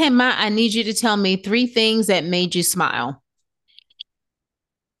 okay, Ma, I need you to tell me 3 things that made you smile.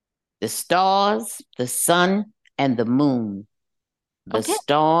 The stars, the sun, and the moon. The Okay.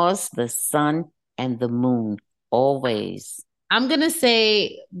 stars, the sun, and the moon. Always. I'm going to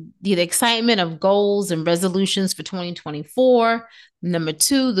say the excitement of goals and resolutions for 2024. Number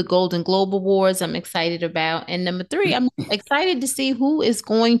 2, the Golden Globe Awards, I'm excited about. And number 3, I'm excited to see who is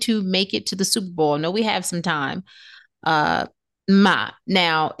going to make it to the Super Bowl. I know we have some time. Now,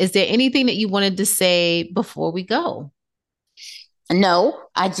 is there anything that you wanted to say before we go? No,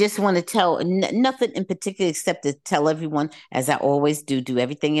 I just want to tell nothing in particular except to tell everyone, as I always do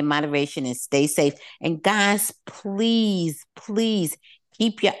everything in moderation and stay safe. And guys, please, please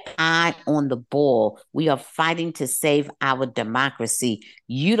keep your eye on the ball. We are fighting to save our democracy.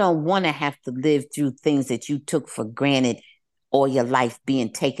 You don't want to have to live through things that you took for granted all your life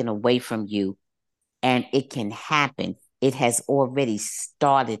being taken away from you. And it can happen. It has already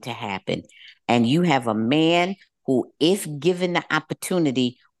started to happen. And you have a man who, if given the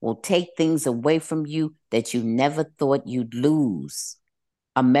opportunity, will take things away from you that you never thought you'd lose.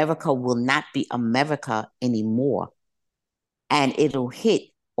 America will not be America anymore. And it'll hit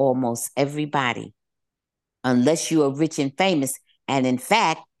almost everybody, unless you are rich and famous. And in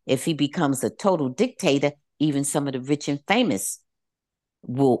fact, if he becomes a total dictator, even some of the rich and famous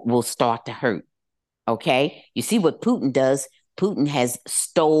will start to hurt. Okay? You see what Putin does? Putin has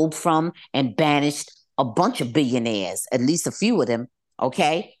stole from and banished a bunch of billionaires, at least a few of them,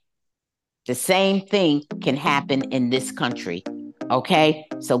 okay? The same thing can happen in this country, okay?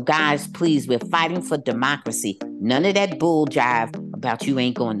 So guys, please, we're fighting for democracy. None of that bull jive about you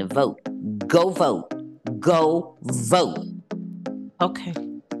ain't going to vote. Go vote. Go vote. Okay.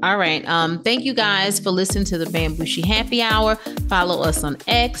 All right. Thank you guys for listening to the Bambushi Happy Hour. Follow us on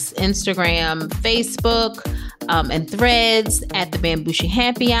X, Instagram, Facebook, and Threads at the Bambushi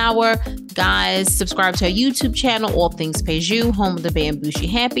Happy Hour. Guys, subscribe to our YouTube channel, All Things Pays You, home of the Bambushi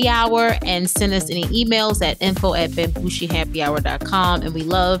Happy Hour, and send us any emails at info@bambushihappyhour.com. And we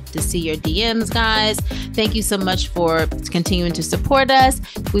love to see your DMs, guys. Thank you so much for continuing to support us.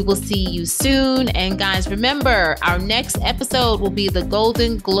 We will see you soon. And guys, remember, our next episode will be the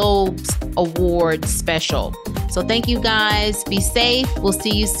Golden Globes Award special. So thank you guys. Be safe. We'll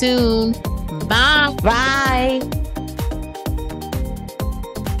see you soon. Bye. Bye.